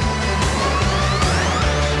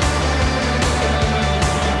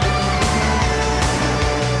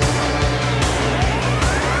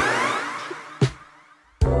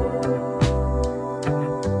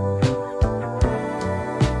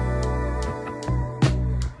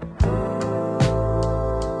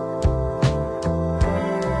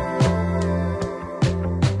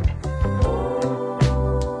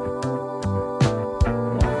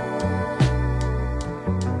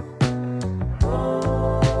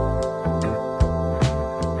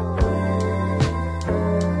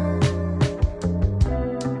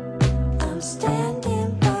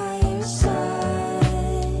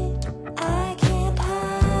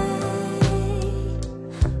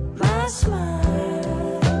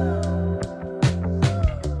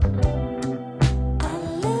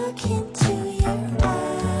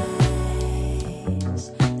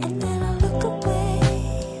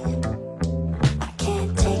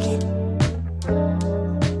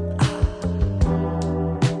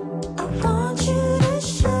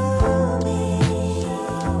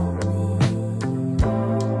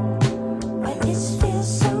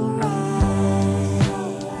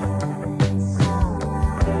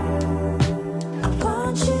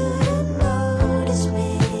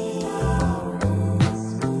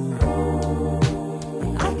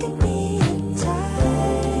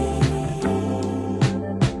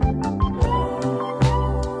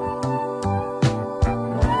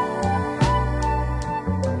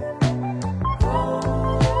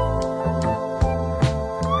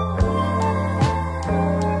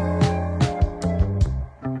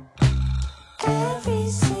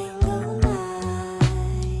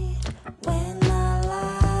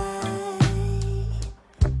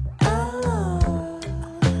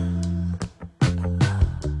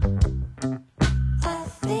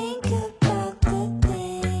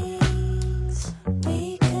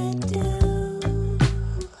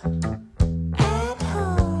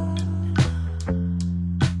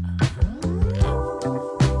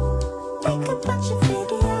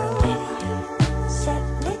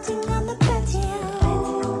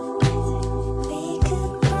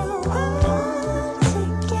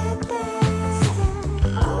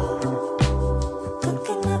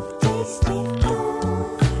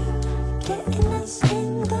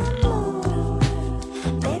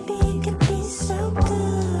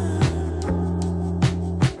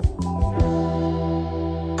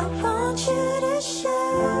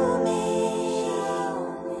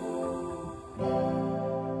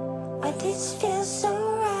 this feels so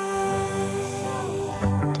right.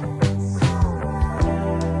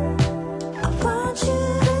 I want you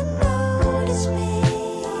to notice me.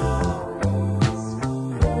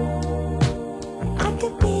 I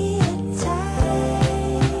could be a type.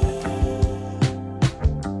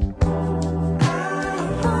 I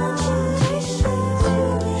want you to show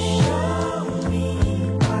me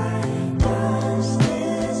why does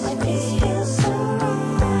this feel so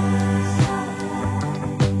right.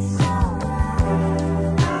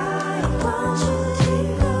 I want you to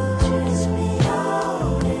notice me,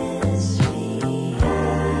 notice me.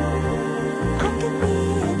 I could be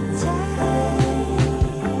a type.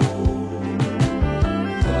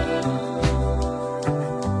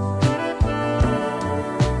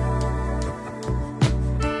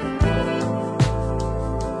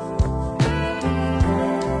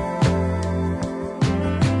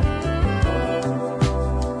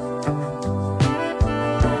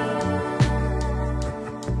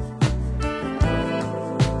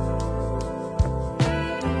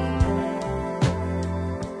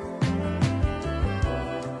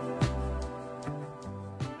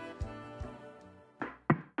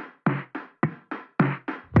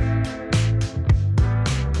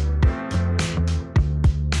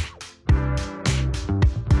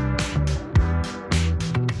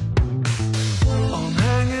 I'm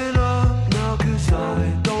hanging up now 'cause I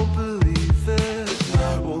don't believe it.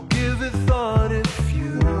 Won't give it thought if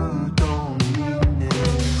you don't mean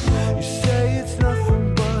it. You say it's nothing,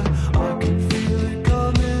 but I can feel it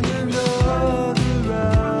coming another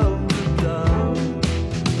round of doubt.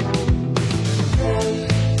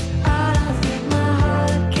 I don't think my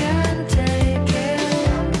heart can take it.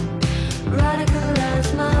 Radicalize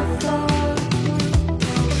my thoughts.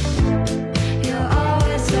 You're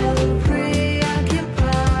always so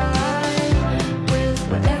preoccupied with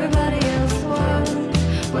what everybody else wants,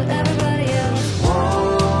 what everybody else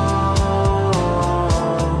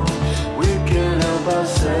We can help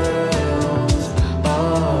ourselves.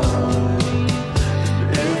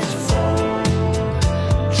 It's fun,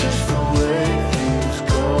 just the way things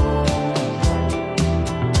go.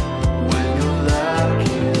 When you're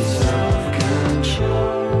lacking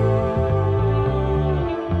self-control.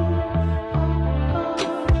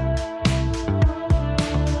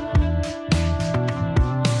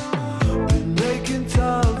 Been making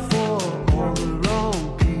time for all the wrong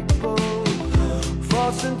people.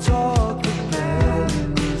 False and talk the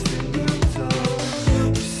memories they need to. You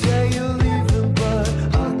say you're leaving, but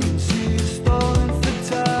I can see you stalling for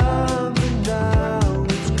time, but now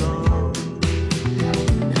it's gone.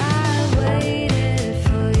 I waited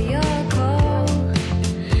for your call.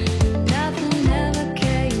 Nothing ever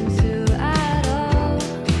came through at all.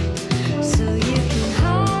 So you can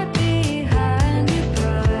hide behind your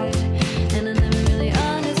pride, and I never really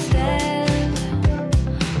understand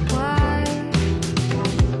why.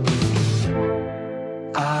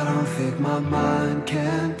 I don't think my mind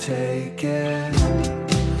can take it.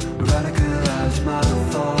 Radicalize my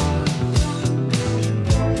thoughts.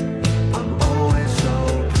 I'm always so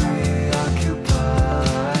preoccupied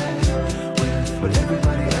with what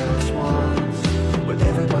everybody else wants, what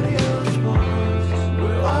everybody else wants.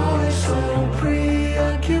 We're always so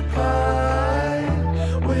preoccupied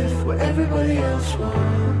with what everybody else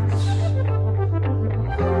wants.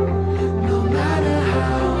 No matter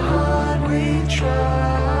how hard we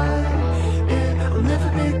try, it'll never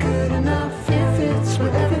be good enough if it's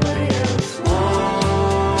what everybody else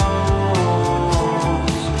wants.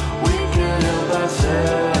 We can help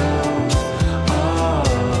ourselves.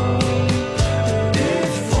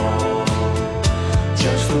 It's fun,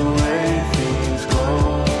 just the way things go.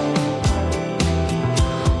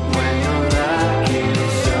 When you're lacking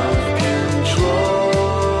self-control,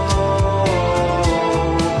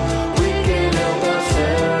 we can help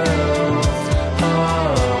ourselves.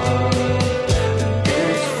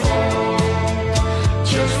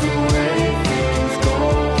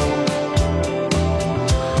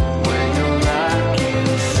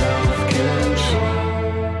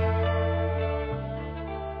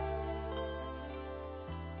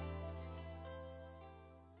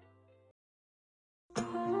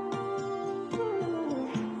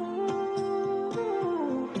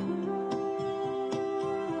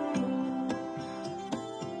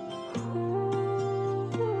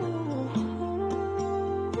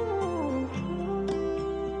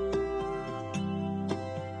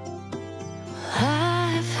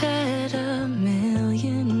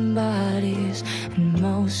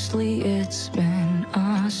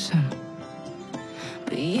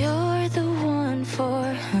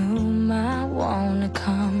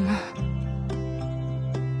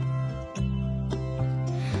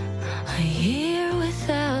 A year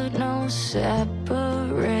without no separation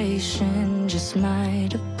just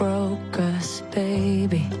might have broke us,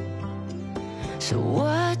 baby. So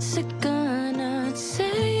what's it gonna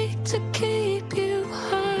take to keep you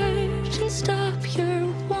hard and stop your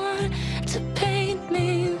want to paint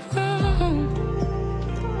me wrong?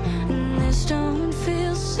 And this don't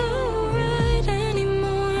feel so right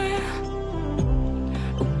anymore.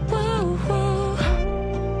 Whoa, whoa.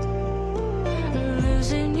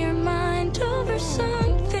 Losing your mind over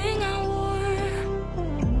something I wore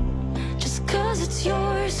just 'cause it's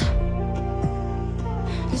yours.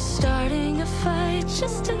 And starting a fight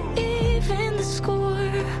just to even the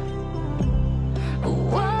score.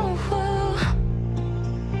 Whoa, whoa.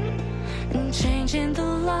 And changing the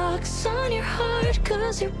locks on your heart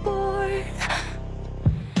 'cause you're bored.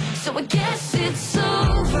 So I guess it's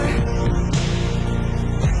over,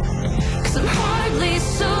 'cause I'm hardly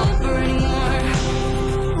sober anymore.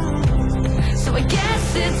 So I guess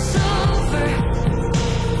it's over,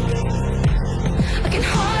 I can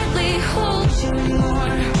hardly hold you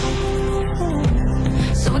anymore.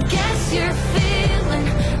 So I guess you're feeling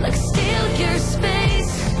like steal your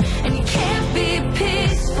space, and you can't be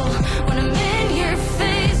peaceful when I'm in your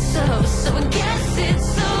face. So I guess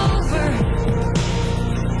it's over,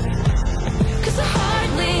 'cause I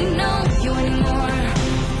hardly know you anymore.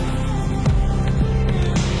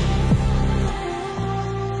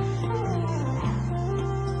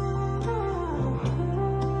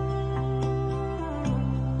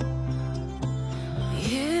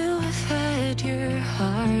 You have had your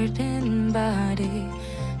heart and body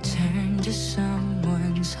turn to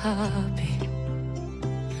someone's hobby.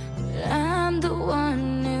 But I'm the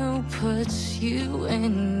one who puts you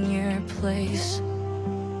in your place.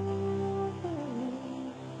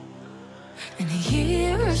 And a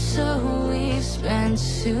year or so we've spent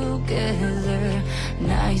together,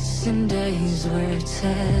 nights and days we're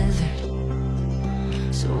tethered.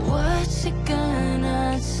 So what's it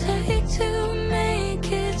gonna take to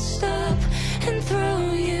make it stop and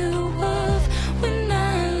throw you off when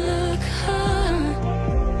I look up?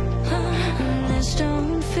 And this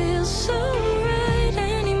don't feel so right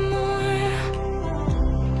anymore.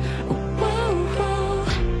 Whoa, whoa.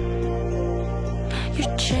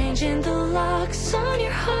 You're changing the locks on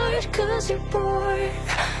your heart 'cause you're bored.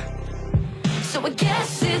 So I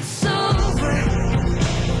guess it's over,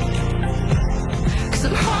 'cause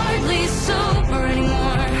I'm hardly sober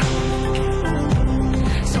anymore.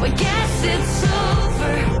 So I guess it's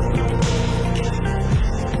over,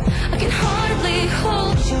 I can hardly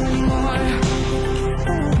hold you anymore.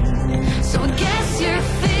 So I guess you're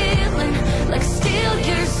feeling like steal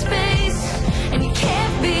your space, and you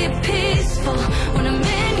can't be peaceful when I'm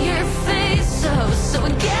in your face. So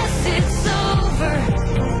I guess it's over,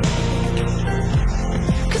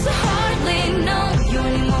 'cause I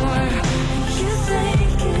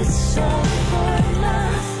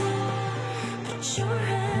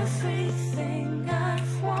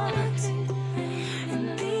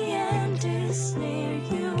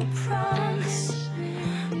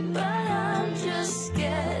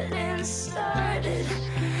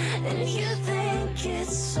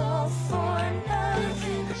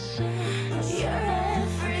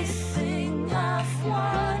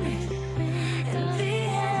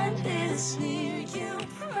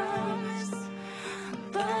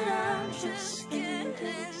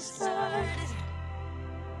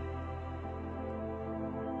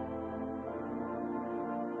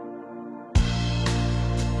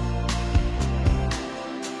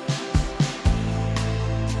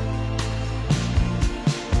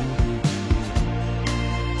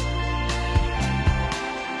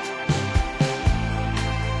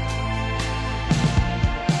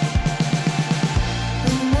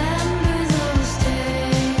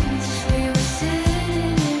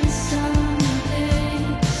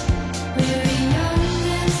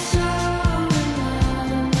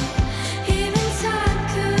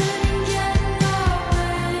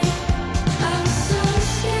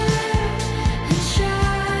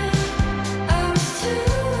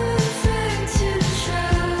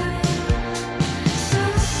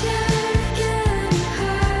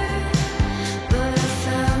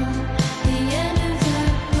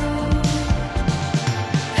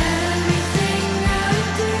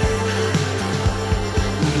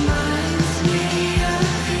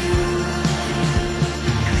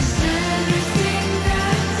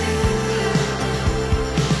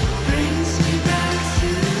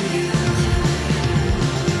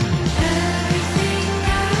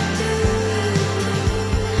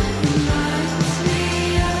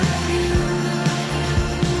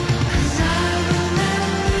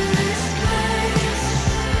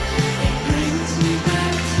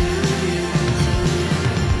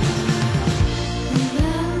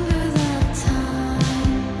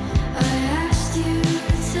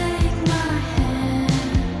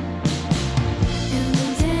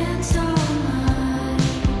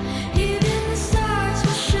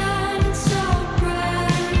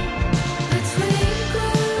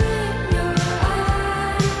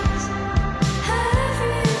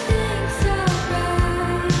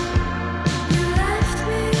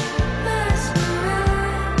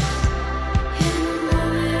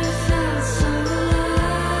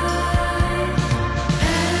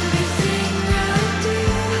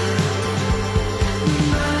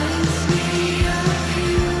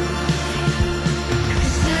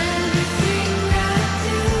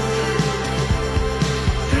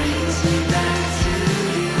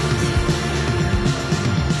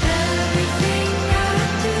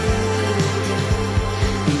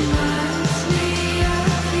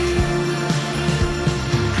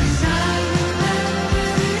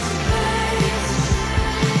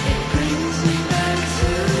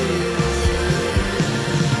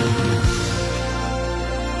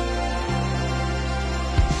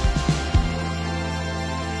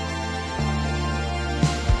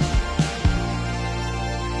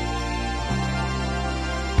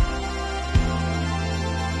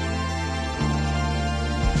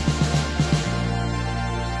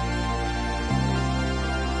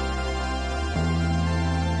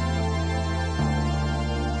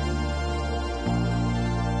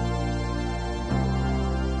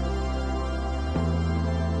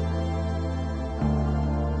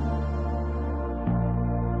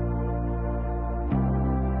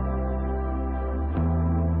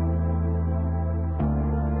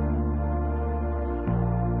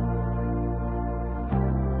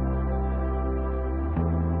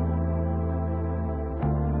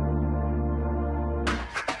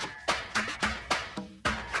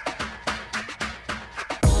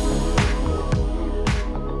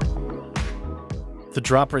The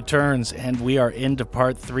drop returns, and we are into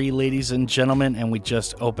part 3, ladies and gentlemen, and we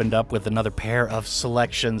just opened up with another pair of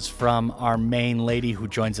selections from our main lady who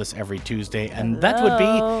joins us every Tuesday, and that would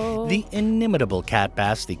be the inimitable Cat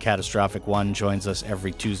Bass. The catastrophic one joins us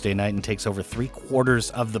every Tuesday night and takes over 3/4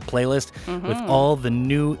 of the playlist with all the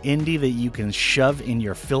new indie that you can shove in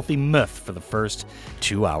your filthy mouth for the first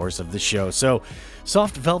 2 hours of the show. So,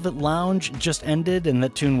 Soft Velvet Lounge just ended, and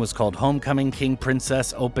that tune was called Homecoming. King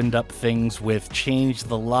Princess opened up things with Change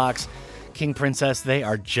the Locks. King Princess, they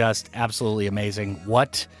are just absolutely amazing.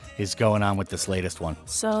 What is going on with this latest one?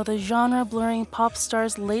 So the genre-blurring pop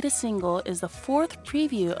star's latest single is the 4th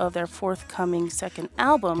preview of their forthcoming second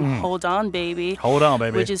album, Hold On Baby. Hold On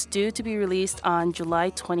Baby. Which is due to be released on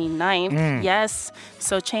July 29th. Yes,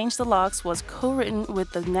 so Change the Locks was co-written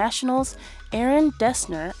with the National's Aaron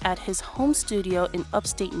Dessner at his home studio in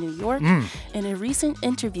upstate New York. In a recent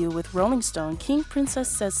interview with Rolling Stone, King Princess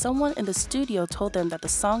says someone in the studio told them that the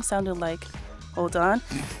song sounded like, hold on,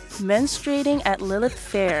 menstruating at Lilith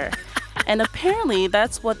Fair. And apparently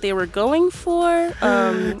that's what they were going for.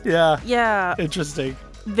 Yeah. Interesting.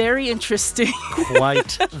 Very interesting.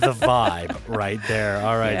 Quite the vibe right there.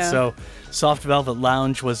 All right, so Soft Velvet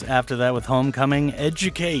Lounge was after that with Homecoming.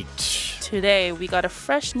 Educate. Today, we got a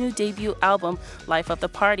fresh new debut album, Life of the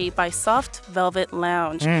Party, by Soft Velvet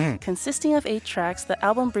Lounge. Consisting of 8 tracks, the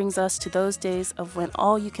album brings us to those days of when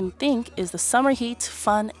all you can think is the summer heat,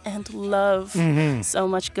 fun, and love. So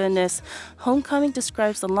much goodness. Homecoming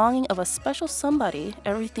describes the longing of a special somebody.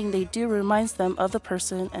 Everything they do reminds them of the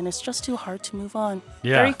person, and it's just too hard to move on.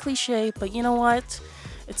 Very cliche, but you know what?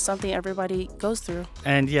 It's something everybody goes through.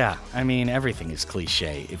 And yeah, I mean, everything is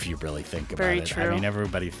cliche if you really think about it. True. I mean,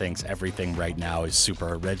 everybody thinks everything right now is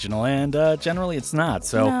super original, and generally it's not.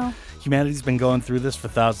 So humanity's been going through this for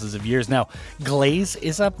thousands of years. Now, Glaze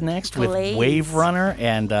is up next with Wave Runner,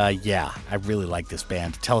 and I really like this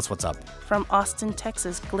band. Tell us what's up. From Austin,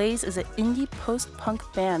 Texas, Glaze is an indie post-punk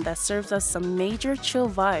band that serves us some major chill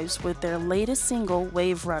vibes with their latest single,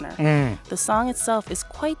 Wave Runner. The song itself is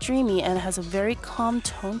quite dreamy and has a very calm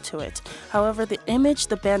tone to it. However, the image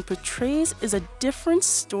the band portrays is a different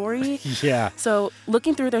story. So,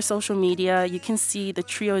 looking through their social media, you can see the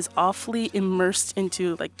trio is awfully immersed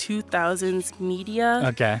into like 2000s media.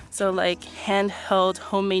 Okay. So, like handheld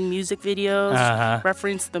homemade music videos,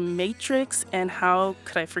 reference The Matrix, and how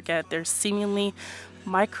could I forget their seemingly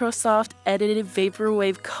Microsoft edited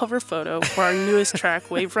vaporwave cover photo for our newest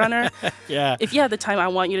track, Wave Runner. If you have the time, I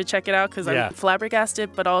want you to check it out because I'm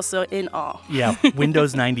flabbergasted, but also in awe.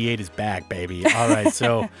 Windows 98 is back, baby. All right,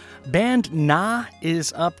 so band Na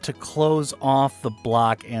is up to close off the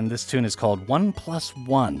block, and this tune is called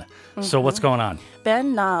 1+1. So what's going on?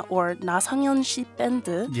 Band Na, or Na Sang-hyun-si Band,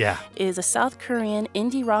 is a South Korean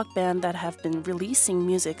indie rock band that have been releasing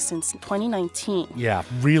music since 2019.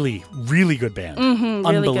 Really, really good band.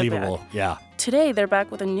 Unbelievable. Really good band. Today, they're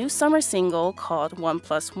back with a new summer single called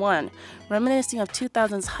 1+1. Reminiscing of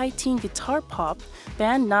 2000's high-teen guitar pop,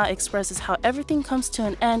 Band Na expresses how everything comes to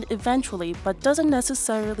an end eventually, but doesn't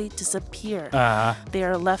necessarily disappear. They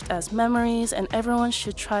are left as memories, and everyone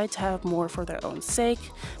should try to have more for their own sake.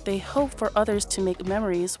 They hope for others to make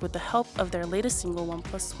memories with the help of their latest single,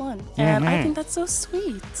 1+1. And I think that's so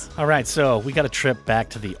sweet. All right, so we got a trip back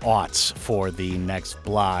to the aughts for the next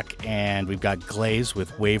block, and we've got Glaze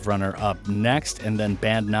with Wave Runner up next, and then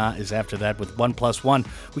Band Na is after that with 1+1.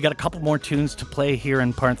 We got a couple more tunes to play here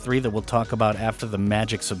in part 3 that we'll talk about after the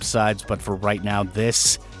magic subsides, but for right now,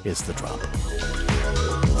 this is The Drop.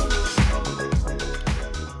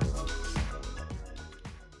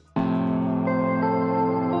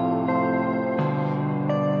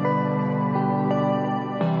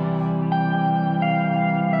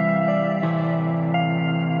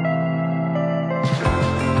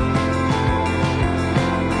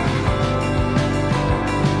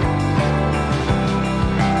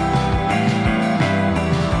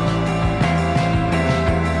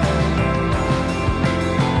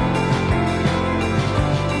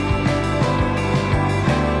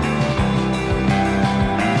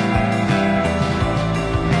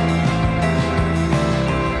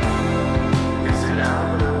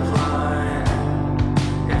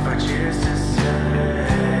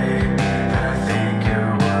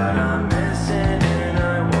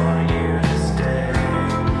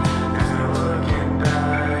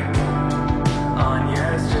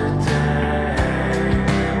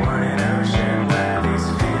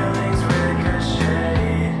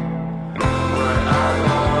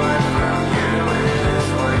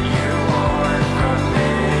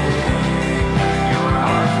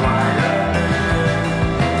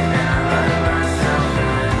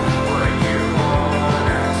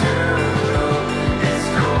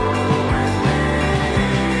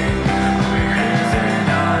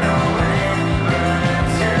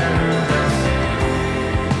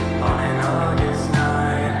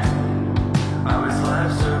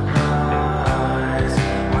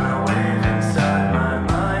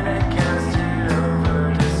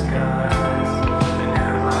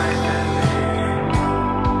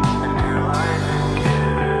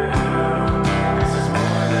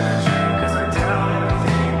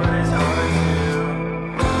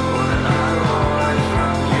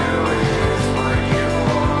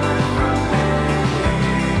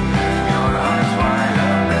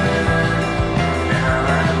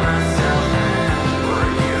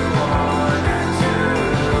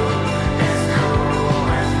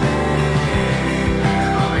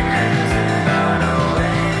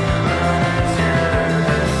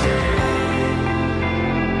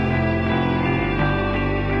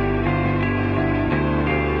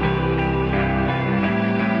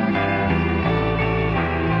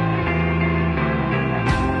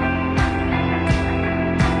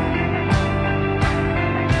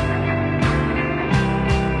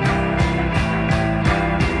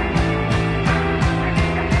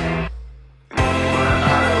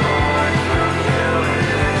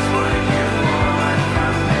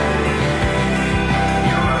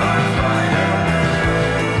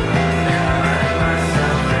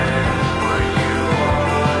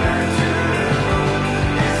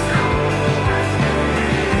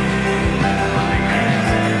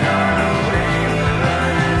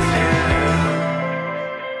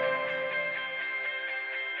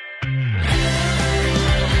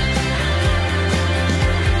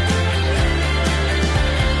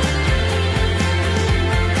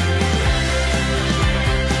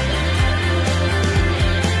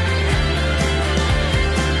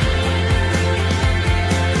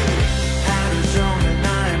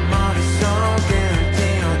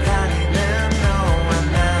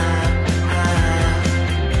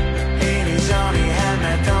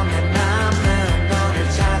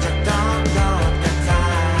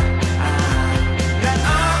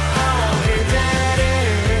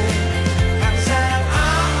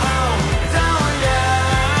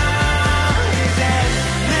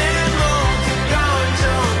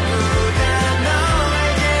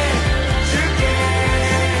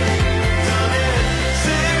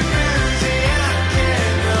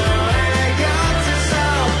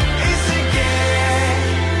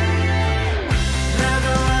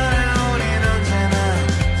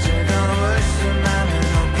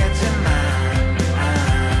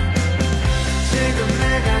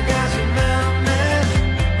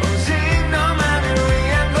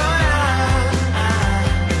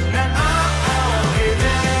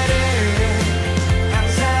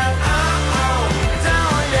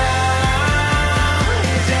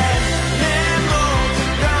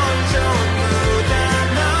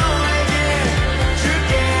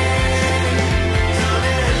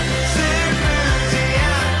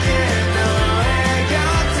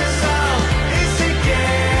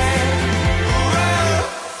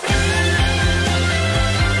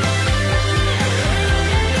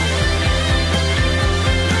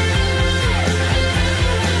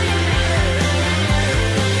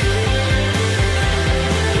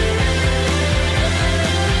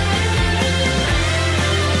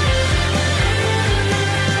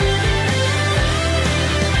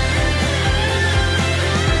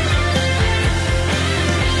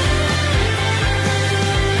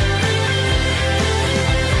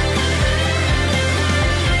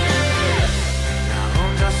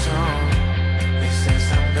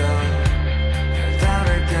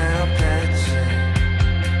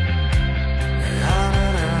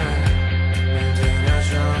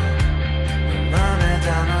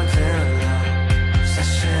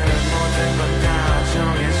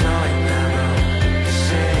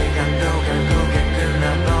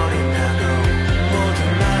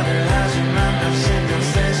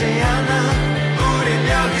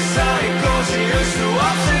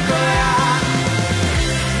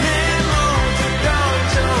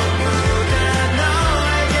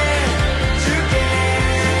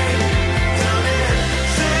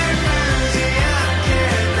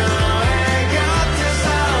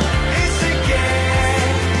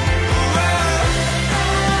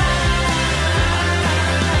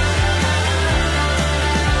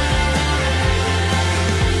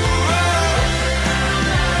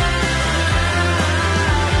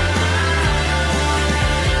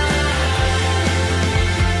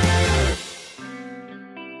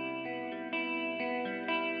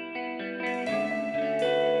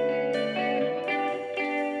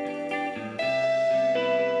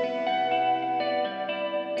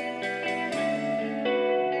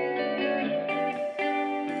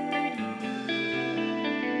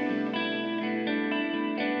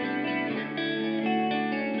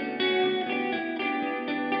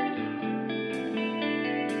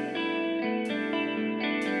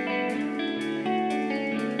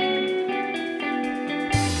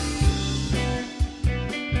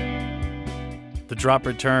 The drop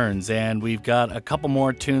returns, and we've got a couple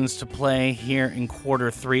more tunes to play here in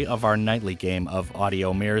quarter 3 of our nightly game of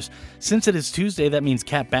Audio Mirrors. Since it is Tuesday, that means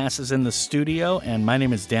Kat Bass is in the studio, and my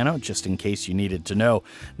name is Dano, just in case you needed to know.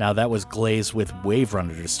 Now, that was Glaze with Wave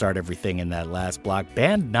Runner to start everything in that last block.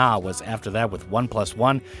 BENEE was after that with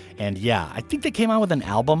 1+1, and yeah, I think they came out with an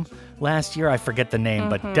album last year. I forget the name,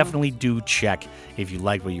 but definitely do check if you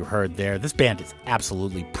like what you heard there. This band is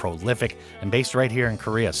absolutely prolific and based right here in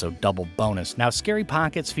Korea, so double bonus. Now, Scary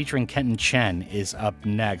Pockets featuring Kenton Chen is up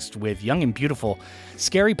next with Young and Beautiful.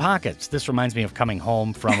 Scary Pockets. This reminds me of coming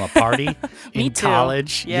home from a party in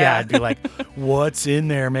college. Yeah, I'd be like, what's in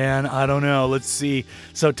there, man? I don't know. Let's see.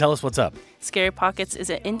 So tell us what's up. Scary Pockets is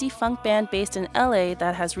an indie funk band based in LA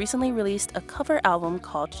that has recently released a cover album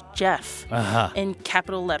called Jeff in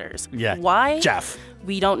capital letters. Yeah. Why? Jeff.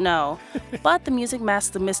 We don't know. But the music masks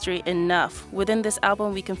the mystery enough. Within this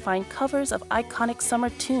album, we can find covers of iconic summer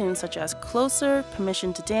tunes such as Closer,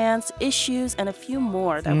 Permission to Dance, Issues, and a few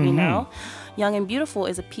more that we know. Young and Beautiful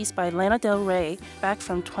is a piece by Lana Del Rey back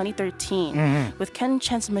from 2013. With Kenton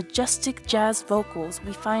Chen's majestic jazz vocals,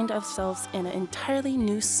 we find ourselves in an entirely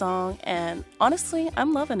new song, and honestly,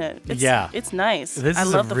 I'm loving it. It's nice. This I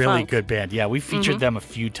is love a the really funk. good band. Yeah, we featured them a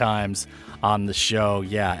few times on the show.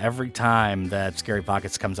 Yeah, every time that Scary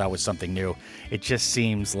Pockets comes out with something new, it just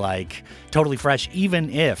seems like totally fresh, even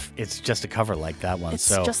if it's just a cover like that one. It's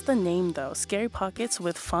just the name, though. Scary Pockets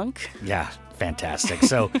with funk. Yeah, fantastic.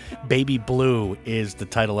 So Baby Blue is the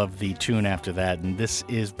title of the tune after that, and this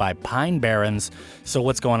is by Pine Barrens. So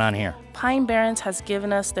what's going on here? Pine Barrens has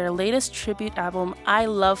given us their latest tribute album, I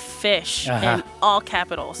Love Fish, in all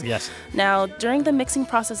capitals. Yes. Now, during the mixing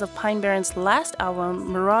process of Pine Barrens' last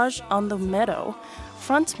album, Mirage on the Meadow,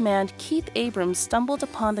 frontman Keith Abrams stumbled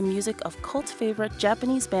upon the music of cult favorite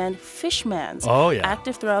Japanese band Fishmans,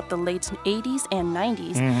 active throughout the late 80s and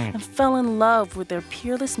 90s, and fell in love with their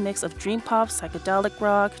peerless mix of dream pop, psychedelic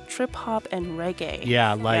rock, trip hop, and reggae.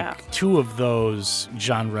 Yeah, two of those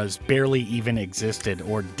genres barely even existed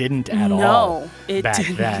or didn't at all. No, it back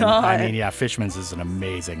did then. not. I mean, Fishmans is an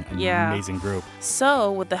amazing group.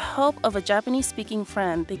 So, with the help of a Japanese-speaking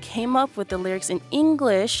friend, they came up with the lyrics in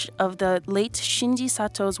English of the late Shinji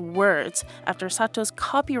Sato's words. After Sato's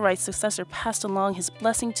copyright successor passed along his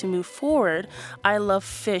blessing to move forward, I Love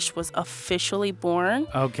Fish was officially born.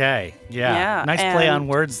 Okay, yeah. Nice play on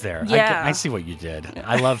words there. Yeah. I see what you did.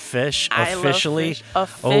 I Love Fish, officially. Love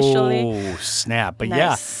Fish, officially. Oh, snap. But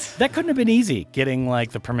nice. That couldn't have been easy, getting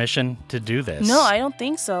like the permission to do this. No, I don't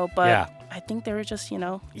think so, but I think they were just,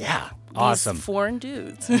 awesome. These foreign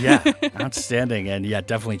dudes. Yeah, outstanding. And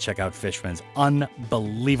definitely check out Fishman's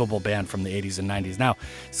unbelievable band from the 80s and 90s. Now,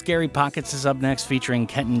 Scary Pockets is up next featuring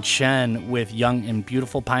Kenton Chen with Young and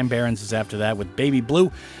Beautiful. Pine Barrens is after that with Baby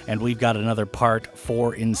Blue. And we've got another part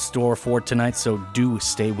 4 in store for tonight, so do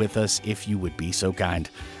stay with us if you would be so kind.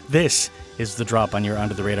 This is The Drop on your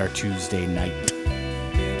Under the Radar Tuesday night.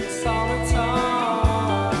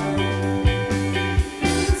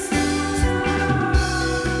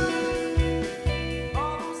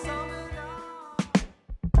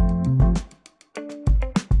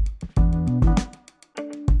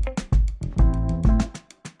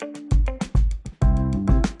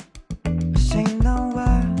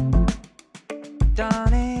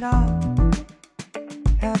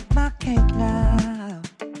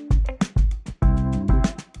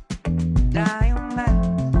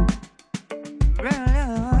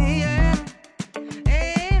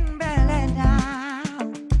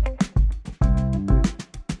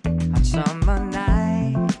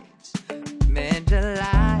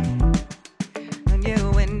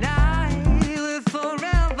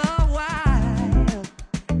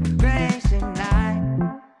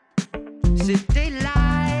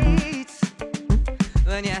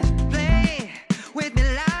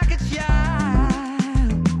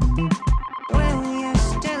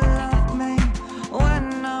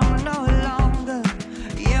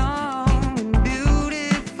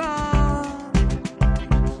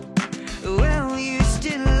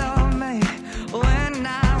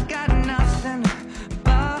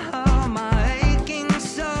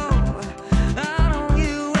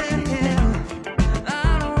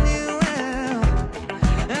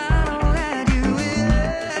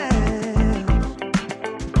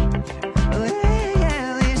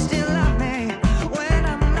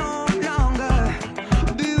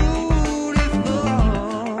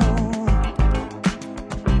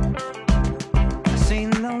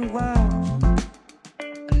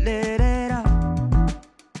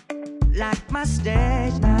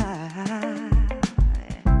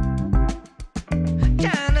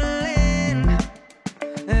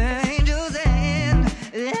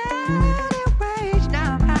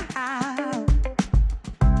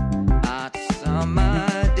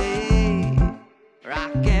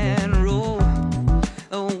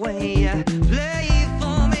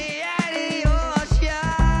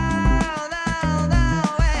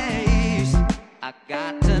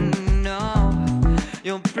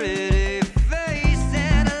 pretty face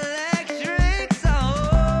and electric soul.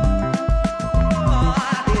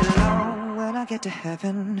 I'll be alone when I get to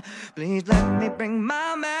heaven. Please let me bring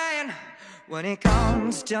my man. When he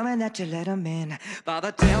comes, tell me that you let him in.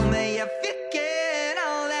 Father, tell me if you can.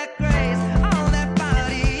 All that grace, all that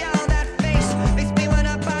body, all that face makes me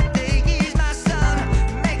wanna party. He's my son,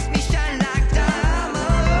 makes me shine like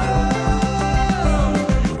diamond.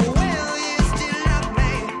 Will you still love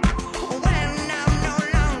me when I'm no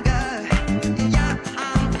longer young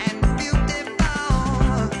and beautiful?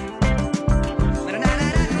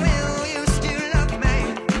 Will you still love me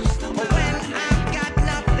when I've got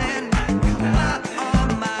nothing but all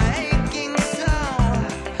my aching soul?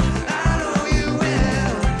 I know you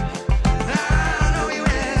will. I know you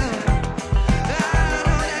will. I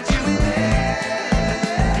know that you will.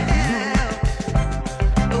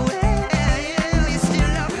 Will you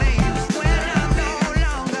still love me when I'm no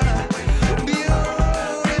longer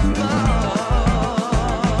beautiful?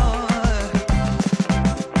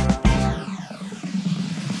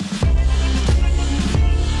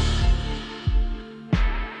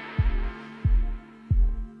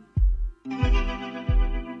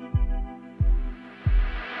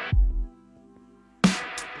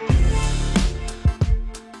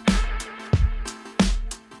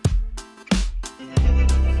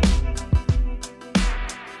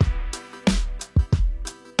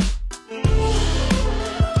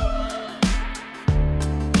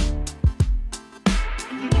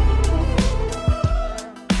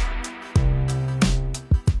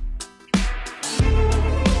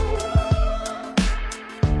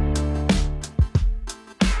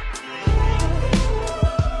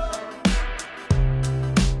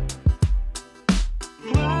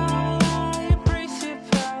 Brace your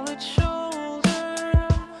pallid shoulder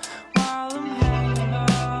while I'm hanging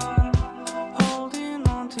on, holding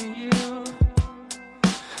on to you.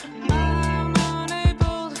 I'm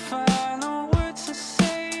unable to find the words to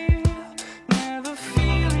say, never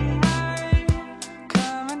feeling right,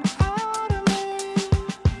 coming out of me.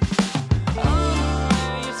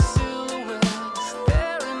 Your silhouette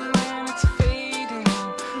staring and it's fading,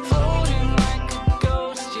 floating like a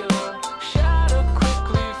ghost. Your shadow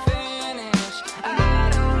quickly vanish. I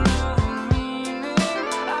don't know the meaning,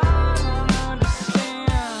 I don't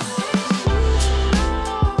understand.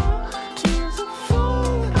 Tears are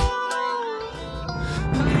falling.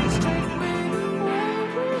 Please take me away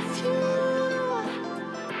with you.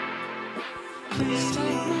 Please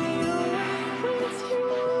take me away with you.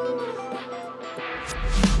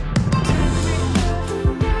 Take me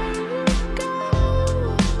everywhere you go.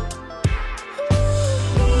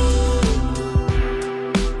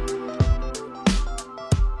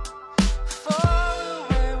 Far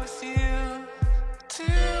away with you,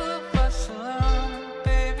 two of us alone,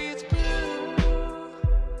 baby, it's blue.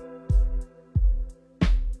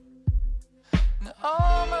 Now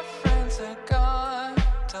all my friends are gone,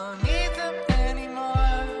 don't need them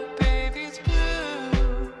anymore, baby, it's blue.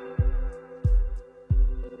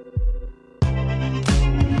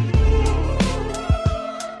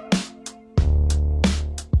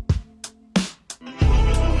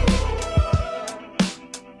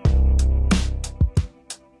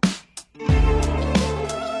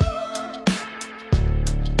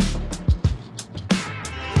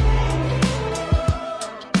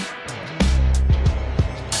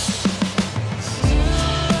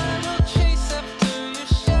 Chase after your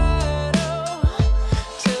shadow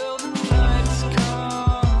till the night is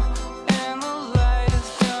come and the light is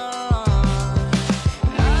gone.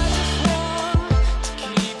 I just want to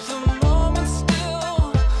keep the moment still,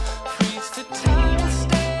 freeze the time and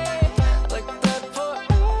stay like that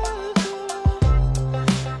forever.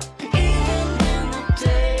 Even when the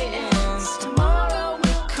day ends, tomorrow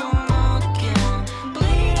will come again,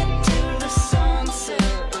 bleeding to the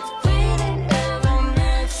sunset with fleeting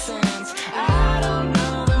evanescence. I don't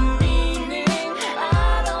know the meaning,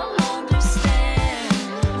 I don't understand.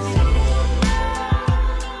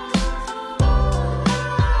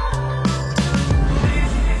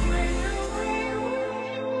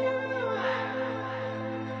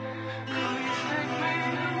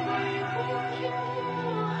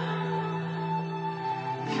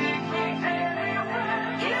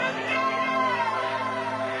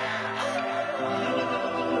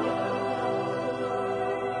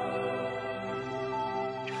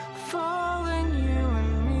 Falling you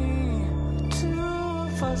and me, two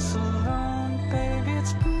of us alone, baby,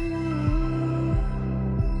 it's blue.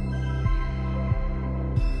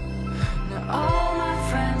 Now all my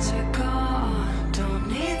friends are gone, don't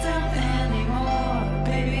need them anymore,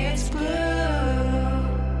 baby, it's blue.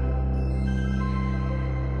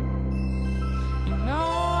 You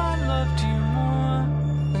know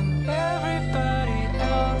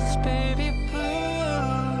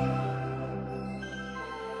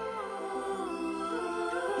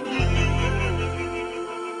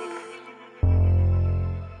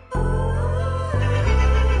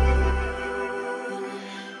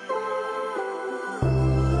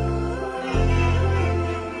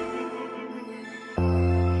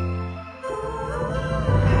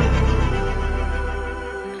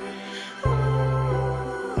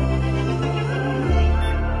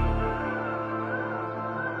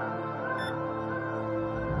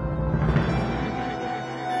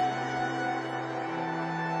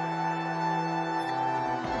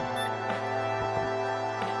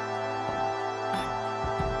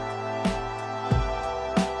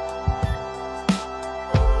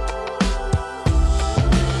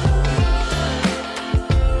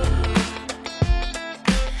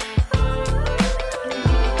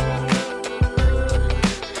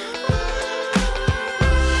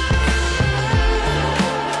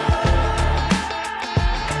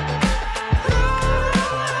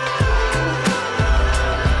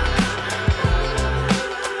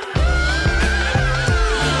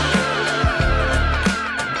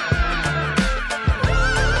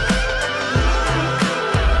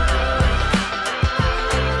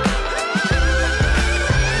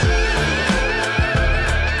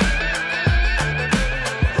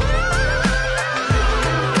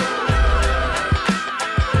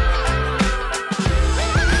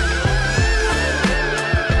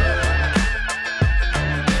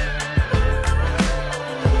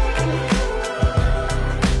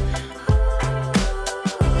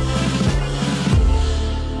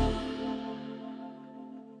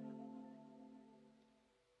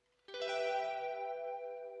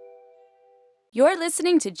You're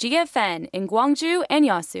listening to GFN in Gwangju and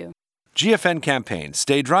Yasu. GFN campaign,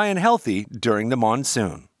 stay dry and healthy during the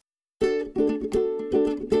monsoon.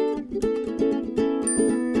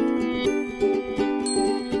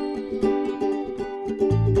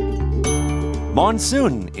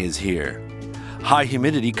 Monsoon is here. High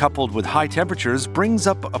humidity coupled with high temperatures brings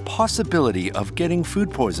up a possibility of getting food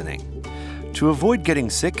poisoning. To avoid getting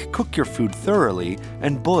sick, cook your food thoroughly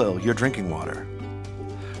and boil your drinking water.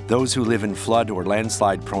 Those who live in flood or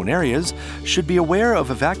landslide-prone areas should be aware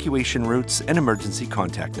of evacuation routes and emergency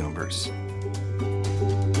contact numbers.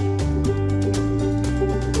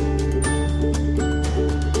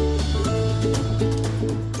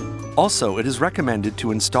 Also, it is recommended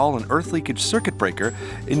to install an earth leakage circuit breaker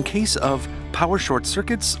in case of power short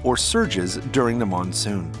circuits or surges during the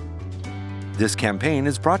monsoon. This campaign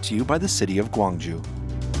is brought to you by the city of Gwangju.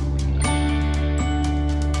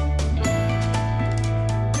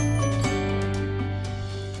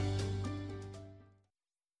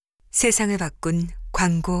 세상을 바꾼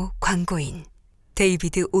광고인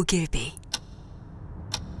데이비드 오길비.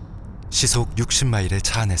 시속 60마일의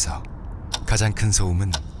차 안에서 가장 큰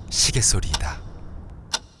소음은 시계 소리이다.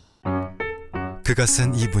 그가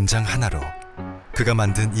쓴 이 문장 하나로, 그가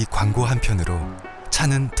만든 이 광고 한 편으로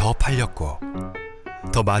차는 더 팔렸고,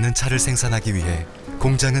 더 많은 차를 생산하기 위해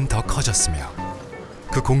공장은 더 커졌으며,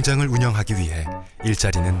 그 공장을 운영하기 위해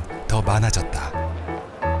일자리는 더 많아졌다.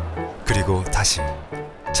 그리고 다시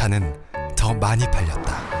차는 더 많이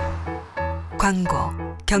팔렸다. 광고,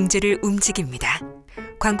 경제를 움직입니다.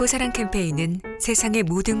 광고 사랑 캠페인은 세상의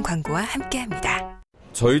모든 광고와 함께합니다.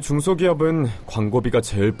 저희 중소기업은 광고비가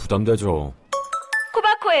제일 부담되죠.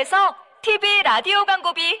 코바코에서 TV, 라디오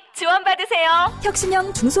광고비 지원받으세요.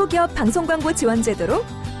 혁신형 중소기업 방송광고 지원 제도로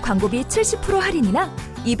광고비 70% 할인이나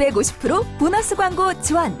 250% 보너스 광고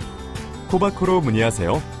지원. 코바코로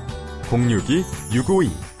문의하세요.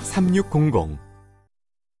 062-652-3600.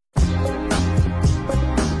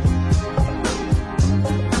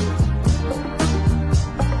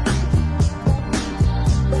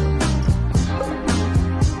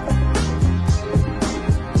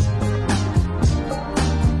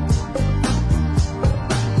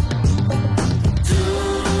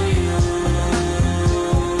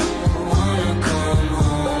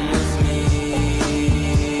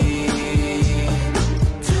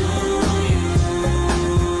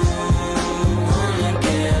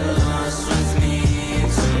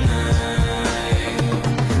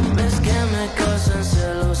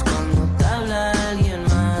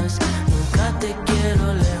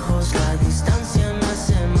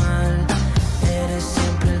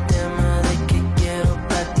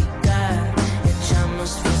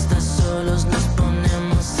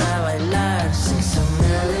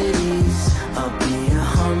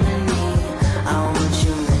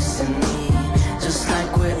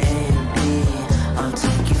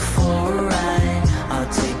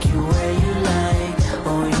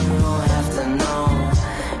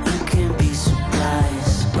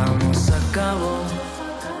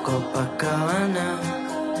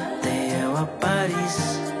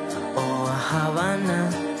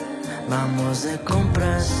 Vamos de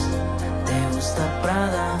compras, te gusta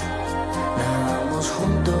Prada, nadamos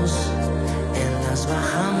juntos en las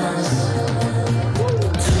Bahamas.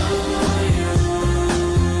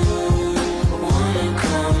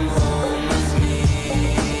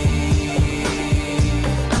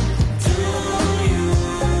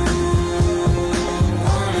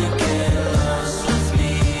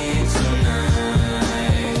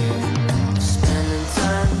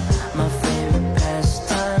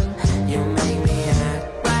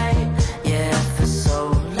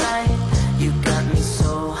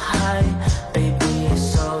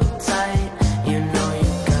 You know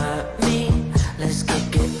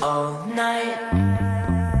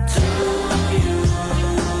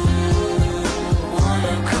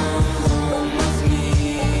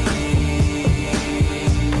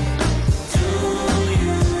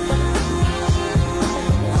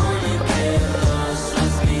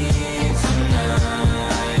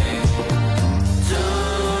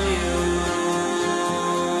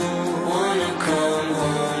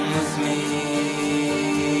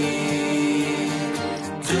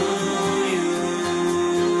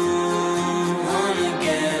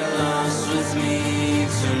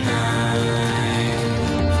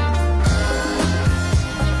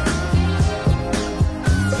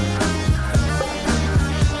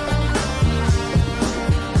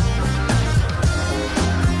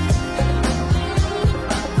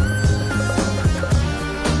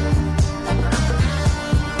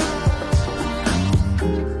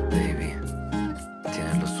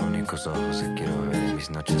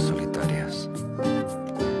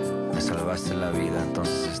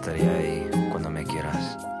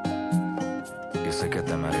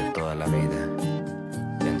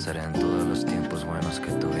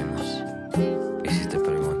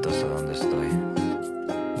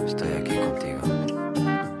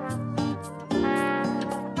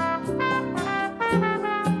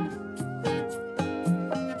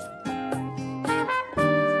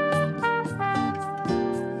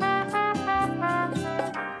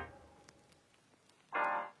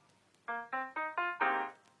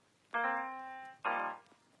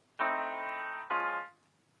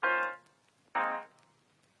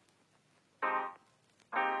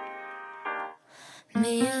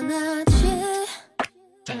미안하지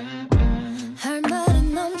할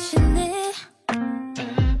말은 넘치니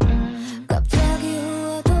갑자기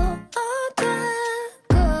후회도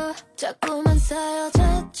어되고 자꾸만 쌓여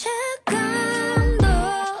자책감도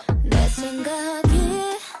내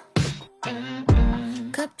생각이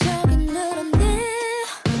갑자기 늘었니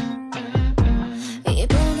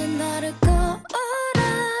이번엔 나를 거라고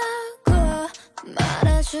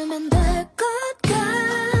말해주면 될 것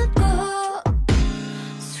같고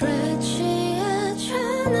술 취해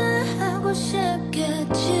전화하고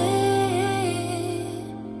싶겠지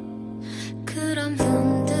그럼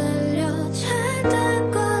흔들려 잘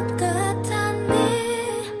될 것 같았니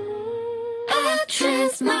I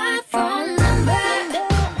trace my phone number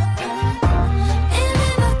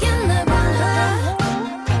이미 바뀐 내 번호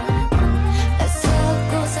애써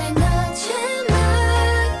고생하지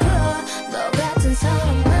말고 너 같은 사람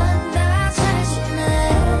만나 잘 지내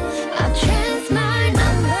I trace my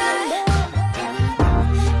number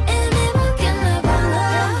이미 바뀐 내 번호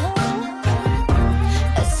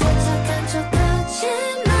애써 착한 척하지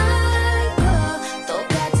말고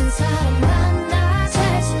똑같은 사람 만나 잘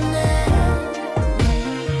지내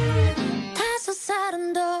다섯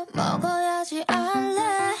살은 더 먹어야지 알래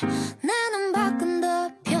나는 밖은 더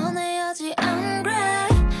편해야지 안 그래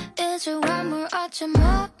이제 와물 어째 뭐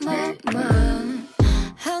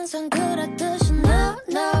항상 그랬듯이 no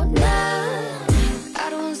no no I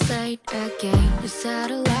don't say it again you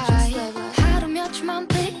satellite 하루 며칠만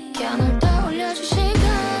비켜 널 떠올려줄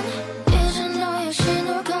시간 이제 너의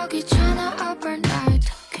신호 거기 전화 overnight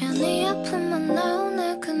괜히 아픔만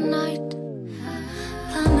나오네 그 night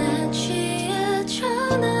밤에 취해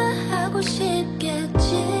전화하고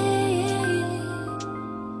싶겠지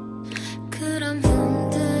그럼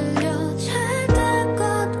흔들려 잘 될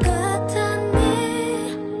것 같았니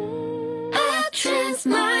I trace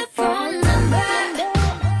my phone number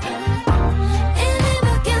이미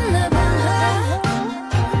바뀐 내 번호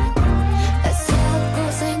애써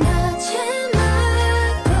고생하지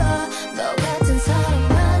말고 너 같은 사람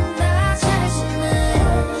만나 잘 지내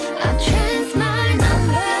I trace my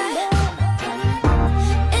number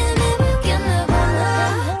이미 바뀐 내 번호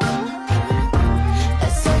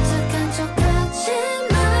애써 착한 척하지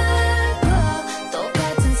말고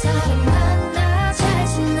똑같은 사람 만나 잘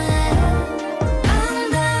지내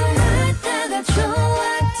아름다울 때가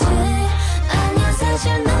좋았지 아니야 사실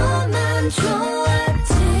너만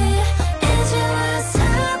좋았지 이제 와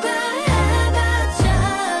사과해봤자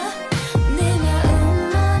네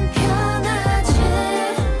마음만 편하지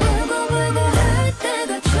울고불고 할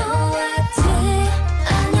때가 좋았지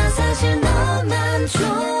아니야 사실 너만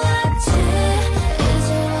좋았지 이제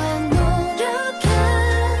와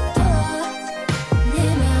노력해도 네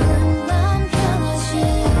마음만 편하지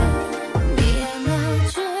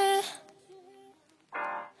미안하지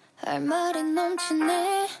할 말이 넘치네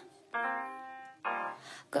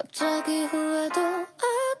갑자기 후회도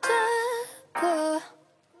어되고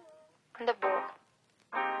근데 뭐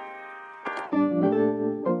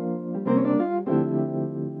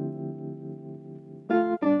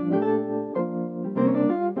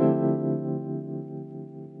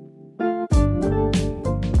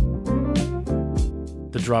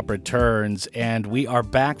The drop returns, and we are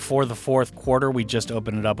back for the fourth quarter. We just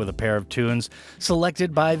opened it up with a pair of tunes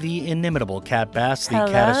selected by the inimitable Cat Bass. The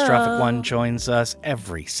Hello. Catastrophic One joins us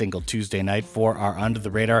every single Tuesday night for our Under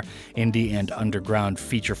the Radar Indie and Underground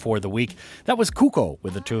feature for the week. That was Cuco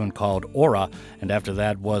with a tune called Aura, and after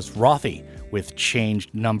that was Rothy with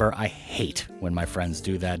Changed Number. I hate when my friends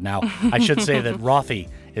do that. Now, I should say that Rothy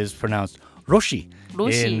is pronounced Roshi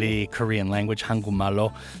in the Korean language,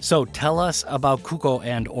 한국말로. So tell us about Cuco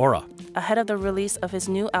and Aura. Ahead of the release of his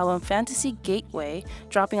new album Fantasy Gateway,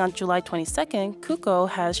 dropping on July 22nd, Cuco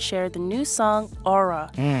has shared the new song Aura.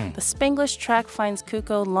 The Spanglish track finds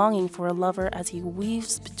Cuco longing for a lover as he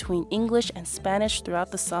weaves between English and Spanish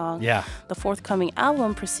throughout the song. Yeah. The forthcoming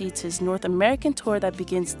album precedes his North American tour that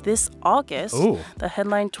begins this August. Ooh. The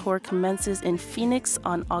headline tour commences in Phoenix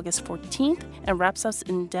on August 14th and wraps up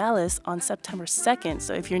in Dallas on September 2nd.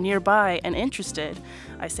 So if you're nearby and interested,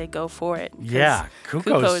 I say go for it. Yeah,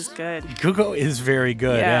 Cuco is good. Cuco is very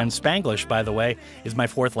good. Yeah. And Spanglish, by the way, is my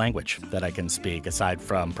fourth language that I can speak aside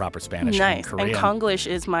from proper Spanish and Nice. Korean. And Konglish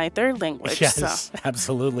is my third language. Yes, So.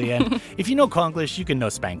 absolutely. And if you know Konglish, you can know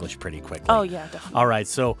Spanglish pretty quickly. Oh, yeah, definitely. All right,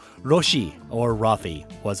 so Roshi or Rothy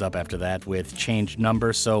was up after that with Changed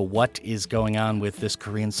Number. So what is going on with this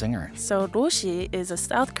Korean singer? So Roshi is a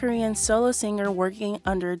South Korean solo singer working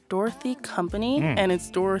under Dorothy Company, and it's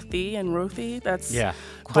Dorothy and Rothy. That's Yeah.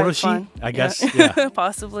 quite Doroshi, fun. I guess. Yeah.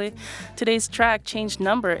 Possibly. Today's track, Changed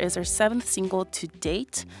Number, is her 7th single to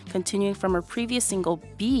date. Continuing from her previous single,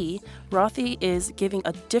 B, Rothy is giving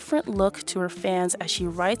a different look to her fans as she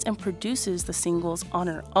writes and produces the singles on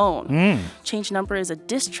her own. Changed Number is a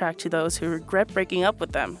diss track to those who regret breaking up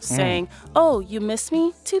with them, saying, "Oh, you miss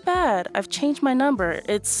me? Too bad. I've changed my number.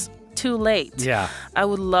 It's too late." Yeah. I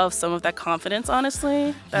would love some of that confidence,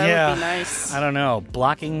 honestly. That would be nice. I don't know.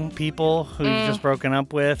 Blocking people who you've just broken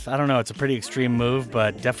up with, I don't know. It's a pretty extreme move,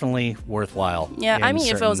 but definitely worthwhile. Yeah, I in mean,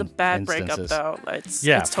 if it was a certain bad breakup, instances. though,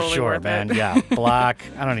 it's totally for sure, worth man. it. Yeah, block.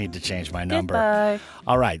 I don't need to change my number. Goodbye.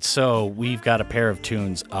 All right, so we've got a pair of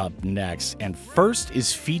tunes up next. And first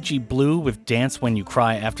is Fiji Blue with Dance When You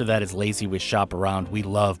Cry. After that is Layzi with Shop Around. We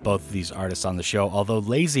love both of these artists on the show, although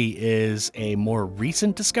Layzi is a more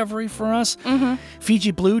recent discovery for us.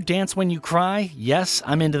 Fiji Blue, Dance When You Cry. Yes,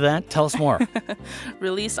 I'm into that. Tell us more.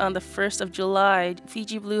 Released on the 1st of July,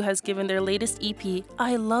 Fiji Blue has given their latest EP,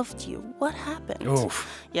 I Loved You. What happened?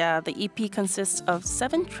 Oof. Yeah, the EP consists of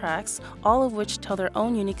 7 tracks, all of which tell their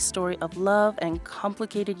own unique story of love and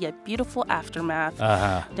complicated yet beautiful aftermath.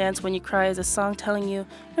 Dance When You Cry is a song telling you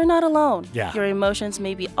you're not alone. Yeah. Your emotions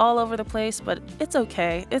may be all over the place, but it's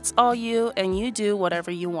okay. It's all you, and you do whatever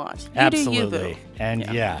you want. You Absolutely. do you, boo.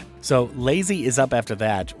 And yeah. So Layzi is up after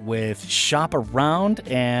that with Shop Around,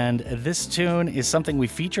 and this tune is something we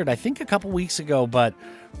featured, I think, a couple weeks ago, but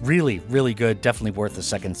really, really good. Definitely worth a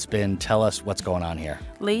second spin. Tell us what's going on here.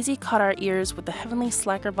 Layzi caught our ears with the heavenly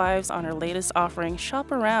slacker vibes on her latest offering,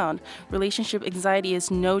 Shop Around. Relationship anxiety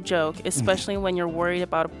is no joke, especially when you're worried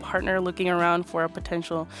about a partner looking around for a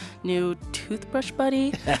potential new toothbrush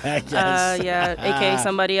buddy. Yes. aka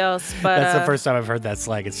somebody else. But that's the first time I've heard that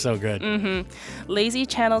slang. It's so good. Layzi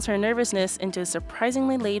channels her nervousness into a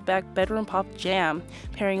surprisingly laid-back bedroom pop jam,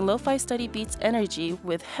 pairing lo-fi study beats energy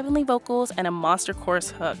with heavenly vocals and a monster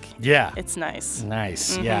chorus hook. Yeah. It's nice.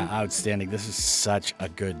 Nice. Yeah, outstanding. This is such a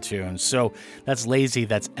good tune. So that's Layzi.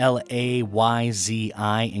 That's Layzi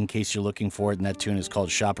in case you're looking for it. And that tune is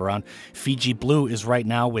called Shop Around. Fiji Blue is right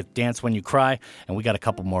now with Dance When You Cry. And we got a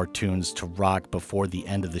couple more tunes to rock before the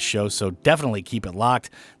end of the show. So definitely keep it locked.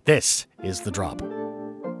 This is The Drop.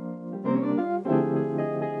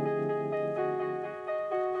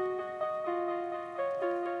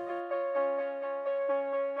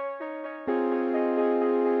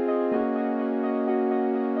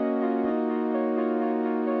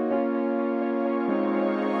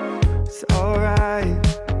 It's alright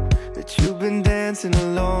that you've been dancing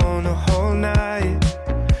alone the whole night.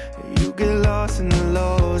 You get lost in the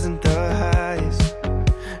lows and the highs.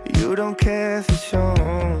 You don't care if it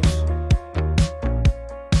shows.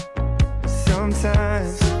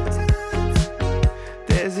 Sometimes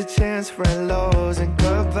there's a chance for hellos and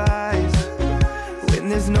goodbyes. When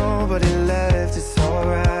there's nobody left, it's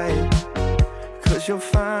alright, 'cause you're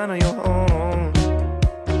fine on your own.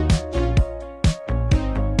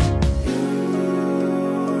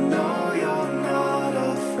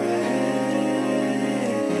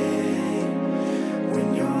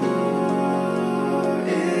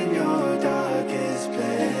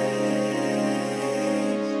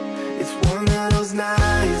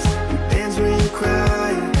 Nice, you dance when you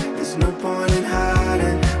cry. There's no point in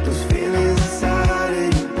hiding those feelings inside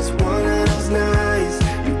of you. It's one of those nights,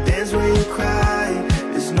 you dance when you cry.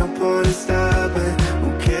 There's no point in stopping. Who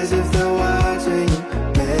cares if they're watching you,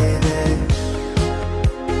 baby?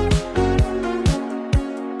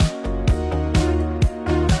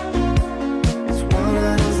 It's one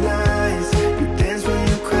of those nights, you dance when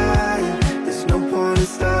you cry. There's no point in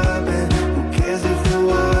stopping. Who cares if they're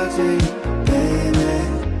watching you?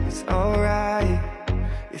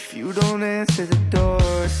 If you don't answer the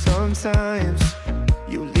door, sometimes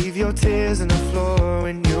you leave your tears on the floor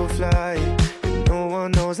when you fly. And no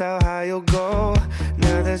one knows how high you'll go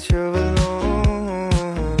now that you're alone.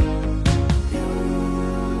 You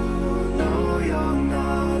know you're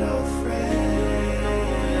not afraid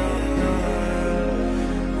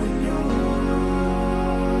when you're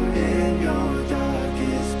in your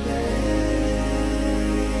darkest place.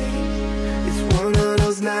 It's one of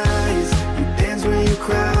those nights, you dance when you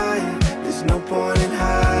cry. There's no point in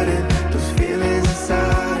hiding those feelings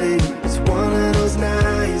inside of you. It's one of those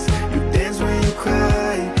nights, you dance when you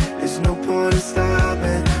cry. There's no point in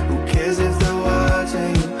stopping. Who cares if they're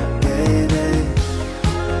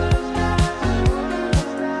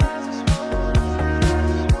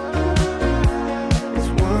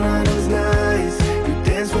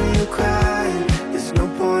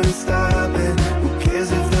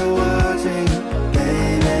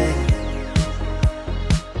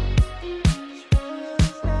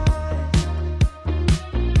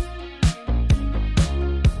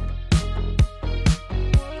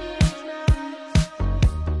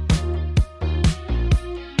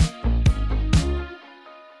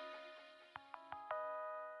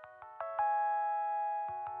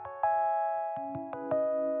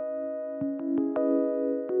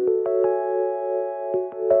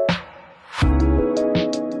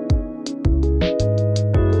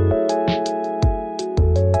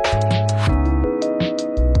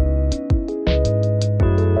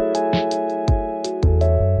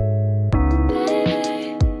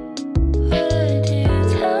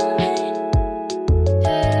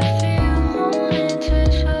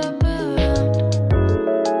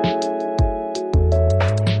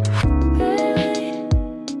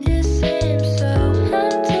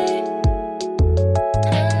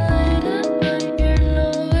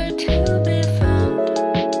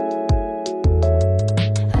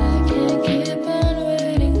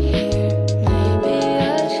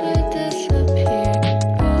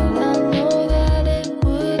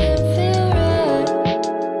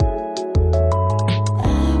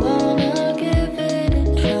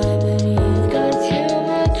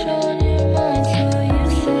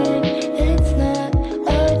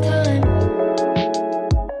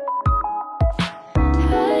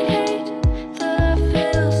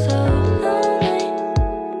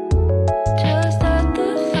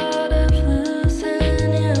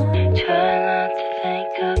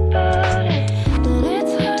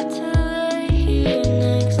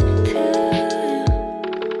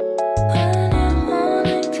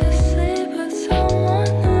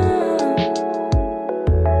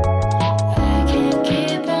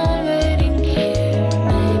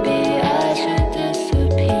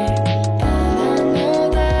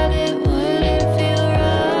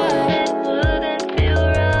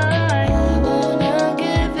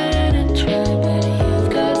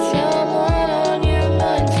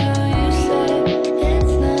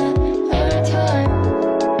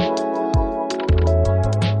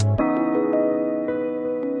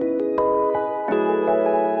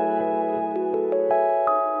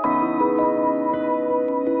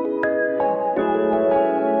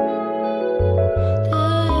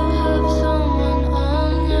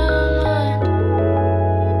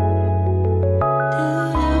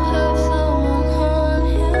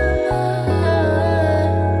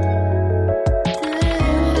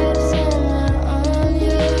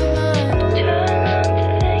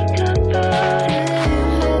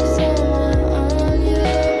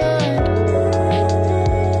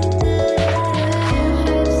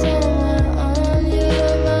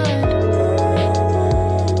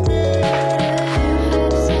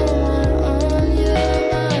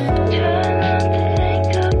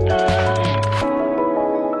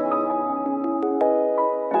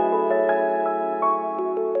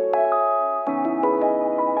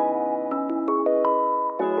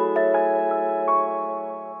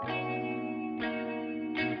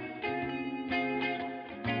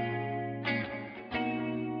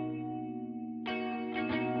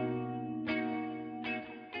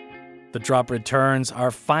Drop returns,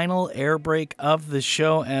 our final air break of the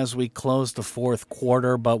show as we close the fourth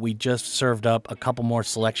quarter, but we just served up a couple more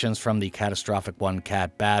selections from the catastrophic one,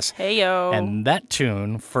 Cat Bass. Hey, yo. And that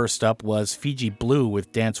tune, first up, was Fiji Blue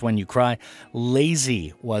with Dance When You Cry.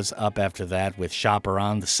 Layzi was up after that with Shop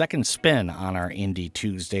Around. The second spin on our Indie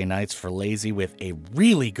Tuesday nights for Layzi with a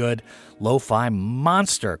really good lo-fi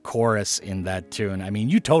monster chorus in that tune. I mean,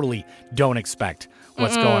 you totally don't expect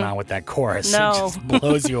what's going on with that chorus. No. It just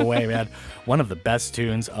blows you away, man. One of the best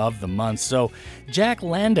tunes of the month. So Jack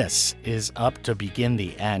Landess is up to begin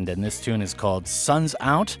the end, and this tune is called Sun's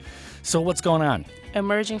Out. So what's going on?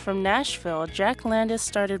 Emerging from Nashville, Jack Landess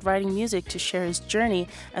started writing music to share his journey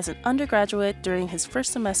as an undergraduate during his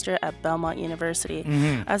first semester at Belmont University.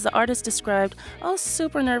 As the artist described, I was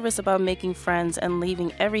super nervous about making friends and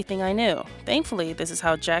leaving everything I knew. Thankfully, this is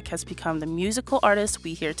how Jack has become the musical artist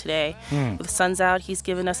we hear today. With Sun's Out, he's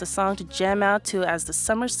given us a song to jam out to as the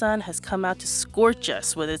summer sun has come out to scorch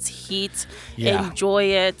us with its heat. Yeah. Enjoy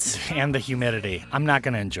it. And the humidity. I'm not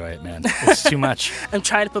going to enjoy it, man. It's too much. I'm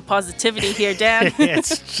trying to put positivity here, Dan.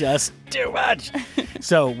 It's just too much.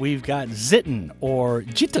 So we've got Zitten or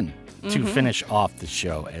Jitten to finish off the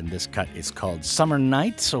show, and this cut is called Summer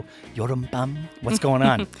Night. So Yorumbam, what's going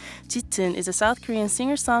on? Jitten is a South Korean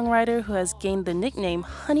singer-songwriter who has gained the nickname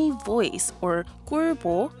Honey Voice or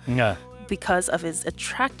꿀보 because of his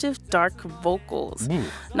attractive dark vocals.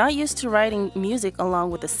 Not used to writing music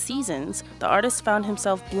along with the seasons, the artist found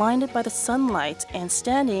himself blinded by the sunlight and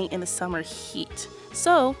standing in the summer heat.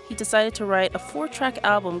 So he decided to write a 4-track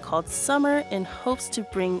album called Summer in hopes to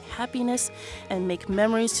bring happiness and make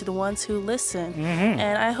memories to the ones who listen.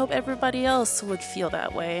 And I hope everybody else would feel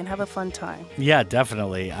that way and have a fun time. Yeah,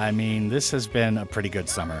 definitely. I mean, this has been a pretty good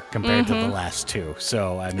summer compared to the last two.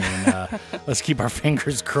 So, I mean, let's keep our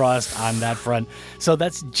fingers crossed on that front. So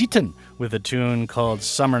that's Jitten with a tune called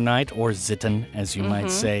Summer Night, or Zitten, as you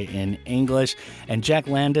might say in English. And Jack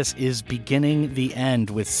Landess is beginning the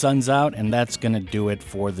end with Sun's Out, and that's going to do it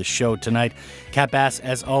for the show tonight. Cat Bass,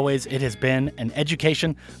 as always, it has been an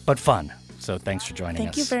education, but fun. So thanks for joining us.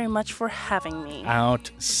 Thank you very much for having me.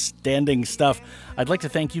 Outstanding stuff. I'd like to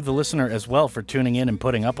thank you, the listener, as well, for tuning in and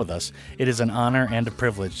putting up with us. It is an honor and a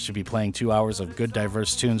privilege to be playing 2 hours of good,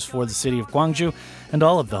 diverse tunes for the city of Gwangju and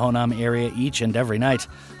all of the Honam area each and every night.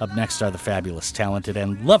 Up next are the fabulous, talented,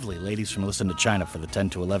 and lovely ladies from Listen to China for the 10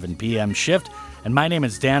 to 11 p.m. shift. And my name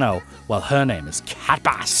is Dano, while her name is Cat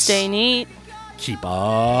Bass. Stay neat. Keep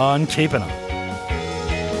on keeping on.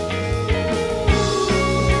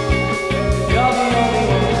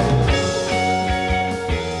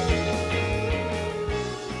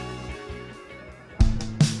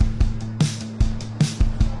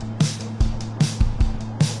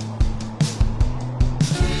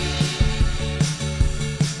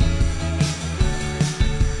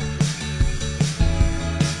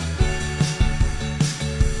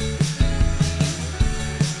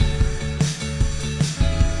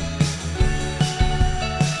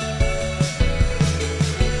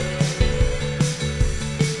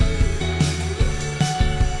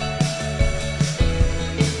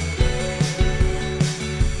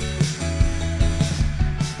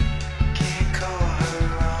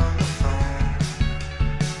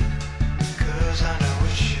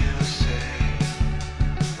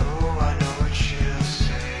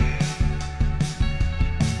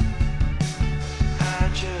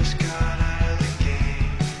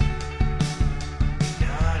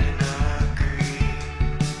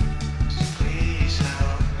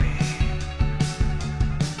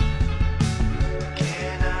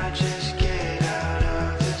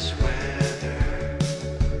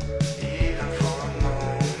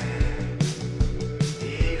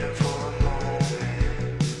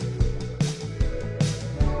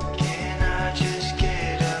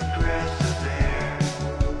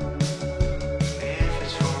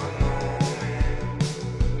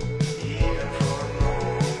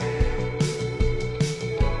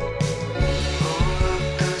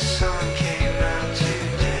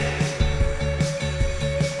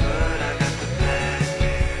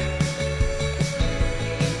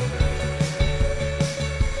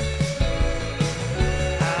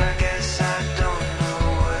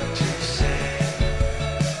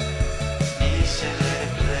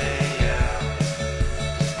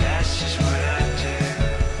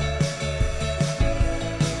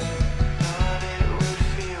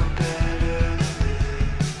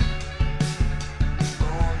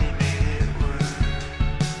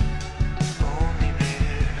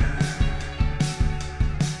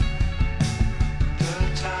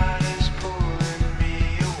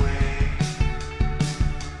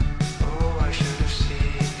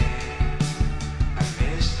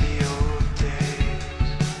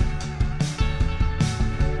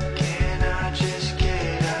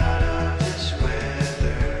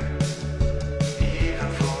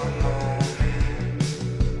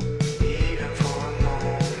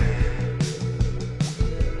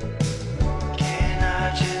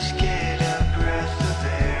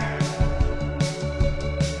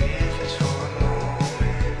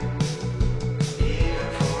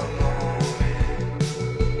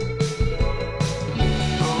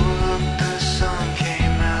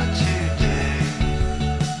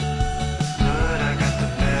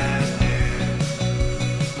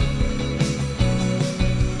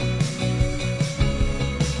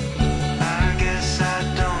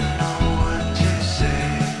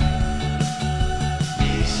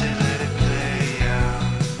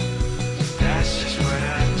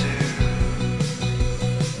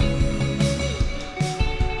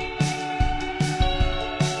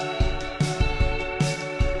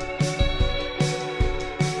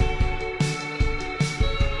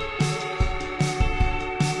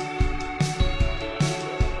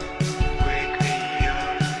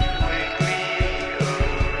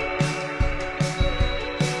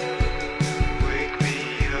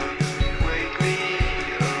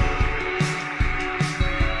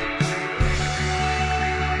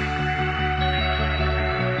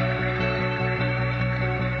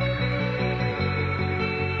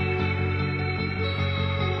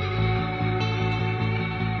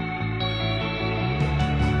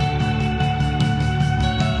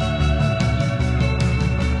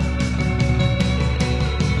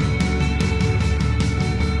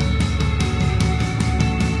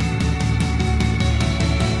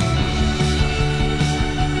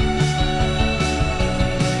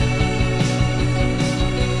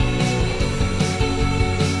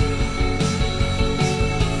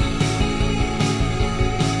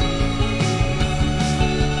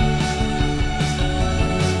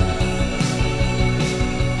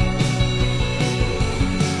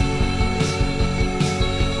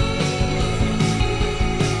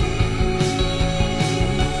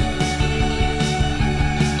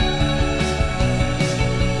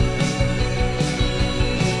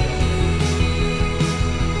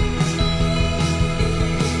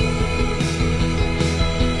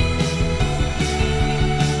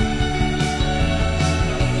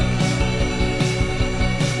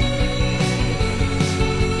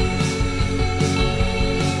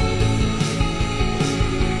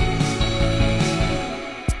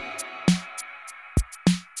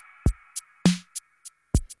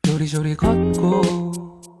 이리저리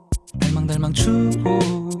걷고 달망달망 추고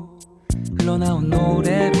흘러나온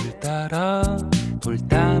노래를 따라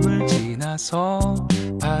돌담을 지나서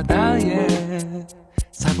바다에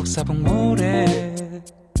사북사북 모래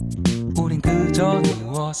우린 그저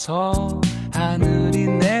누워서 하늘이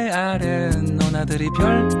내 아래 너나들이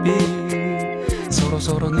별빛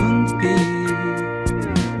서로서로 눈빛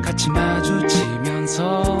같이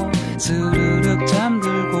마주치면서 스르륵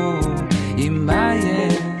잠들고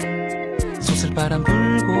이마에 소슬바람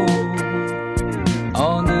불고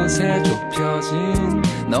어느새 좁혀진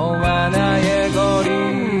너와 나의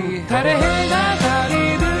거리 달의 해가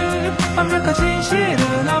가리듯 완벽한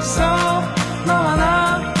진실은 없어 너와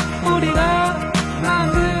나 우리가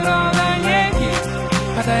만들어갈 얘기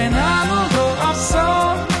바다엔 아무도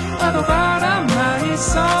없어 파도 바람만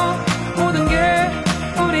있어 모든 게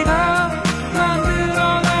우리가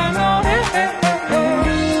만들어갈 노래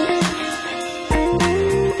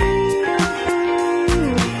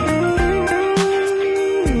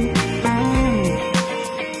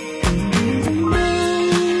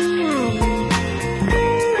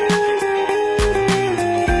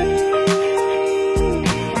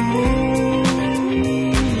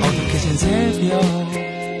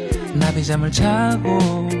나비잠을 자고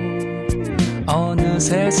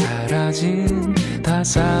어느새 사라진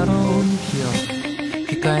따사로운 기억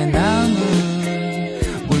귓가에 남은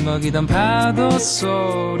울먹이던 파도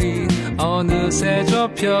소리 어느새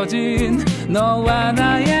좁혀진 너와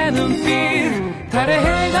나의 눈빛 달의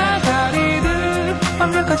해가 가리듯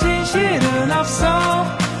완벽한 진실은 없어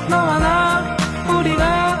너와 나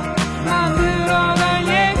우리가 만들어갈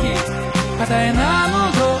얘기 바다엔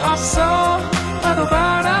아무도 없어 파도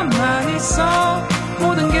바람만 있어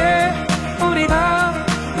모든 게 우리가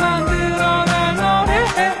만들어갈 노래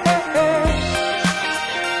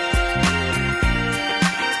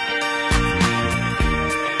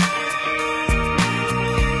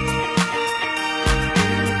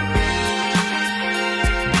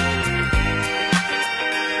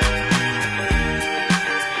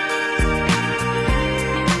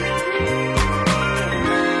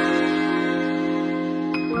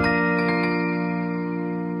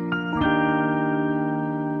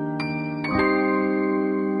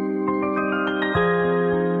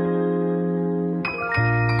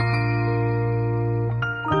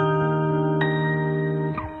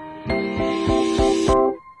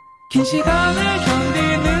긴 시간을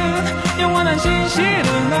견디는 영원한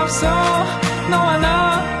진실은 없어 너와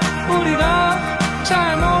나 우리가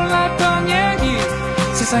잘 몰랐던 얘기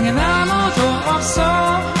세상엔 아무도 없어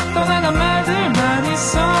떠나간 말들만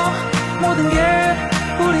있어 모든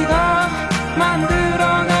게 우리가 만든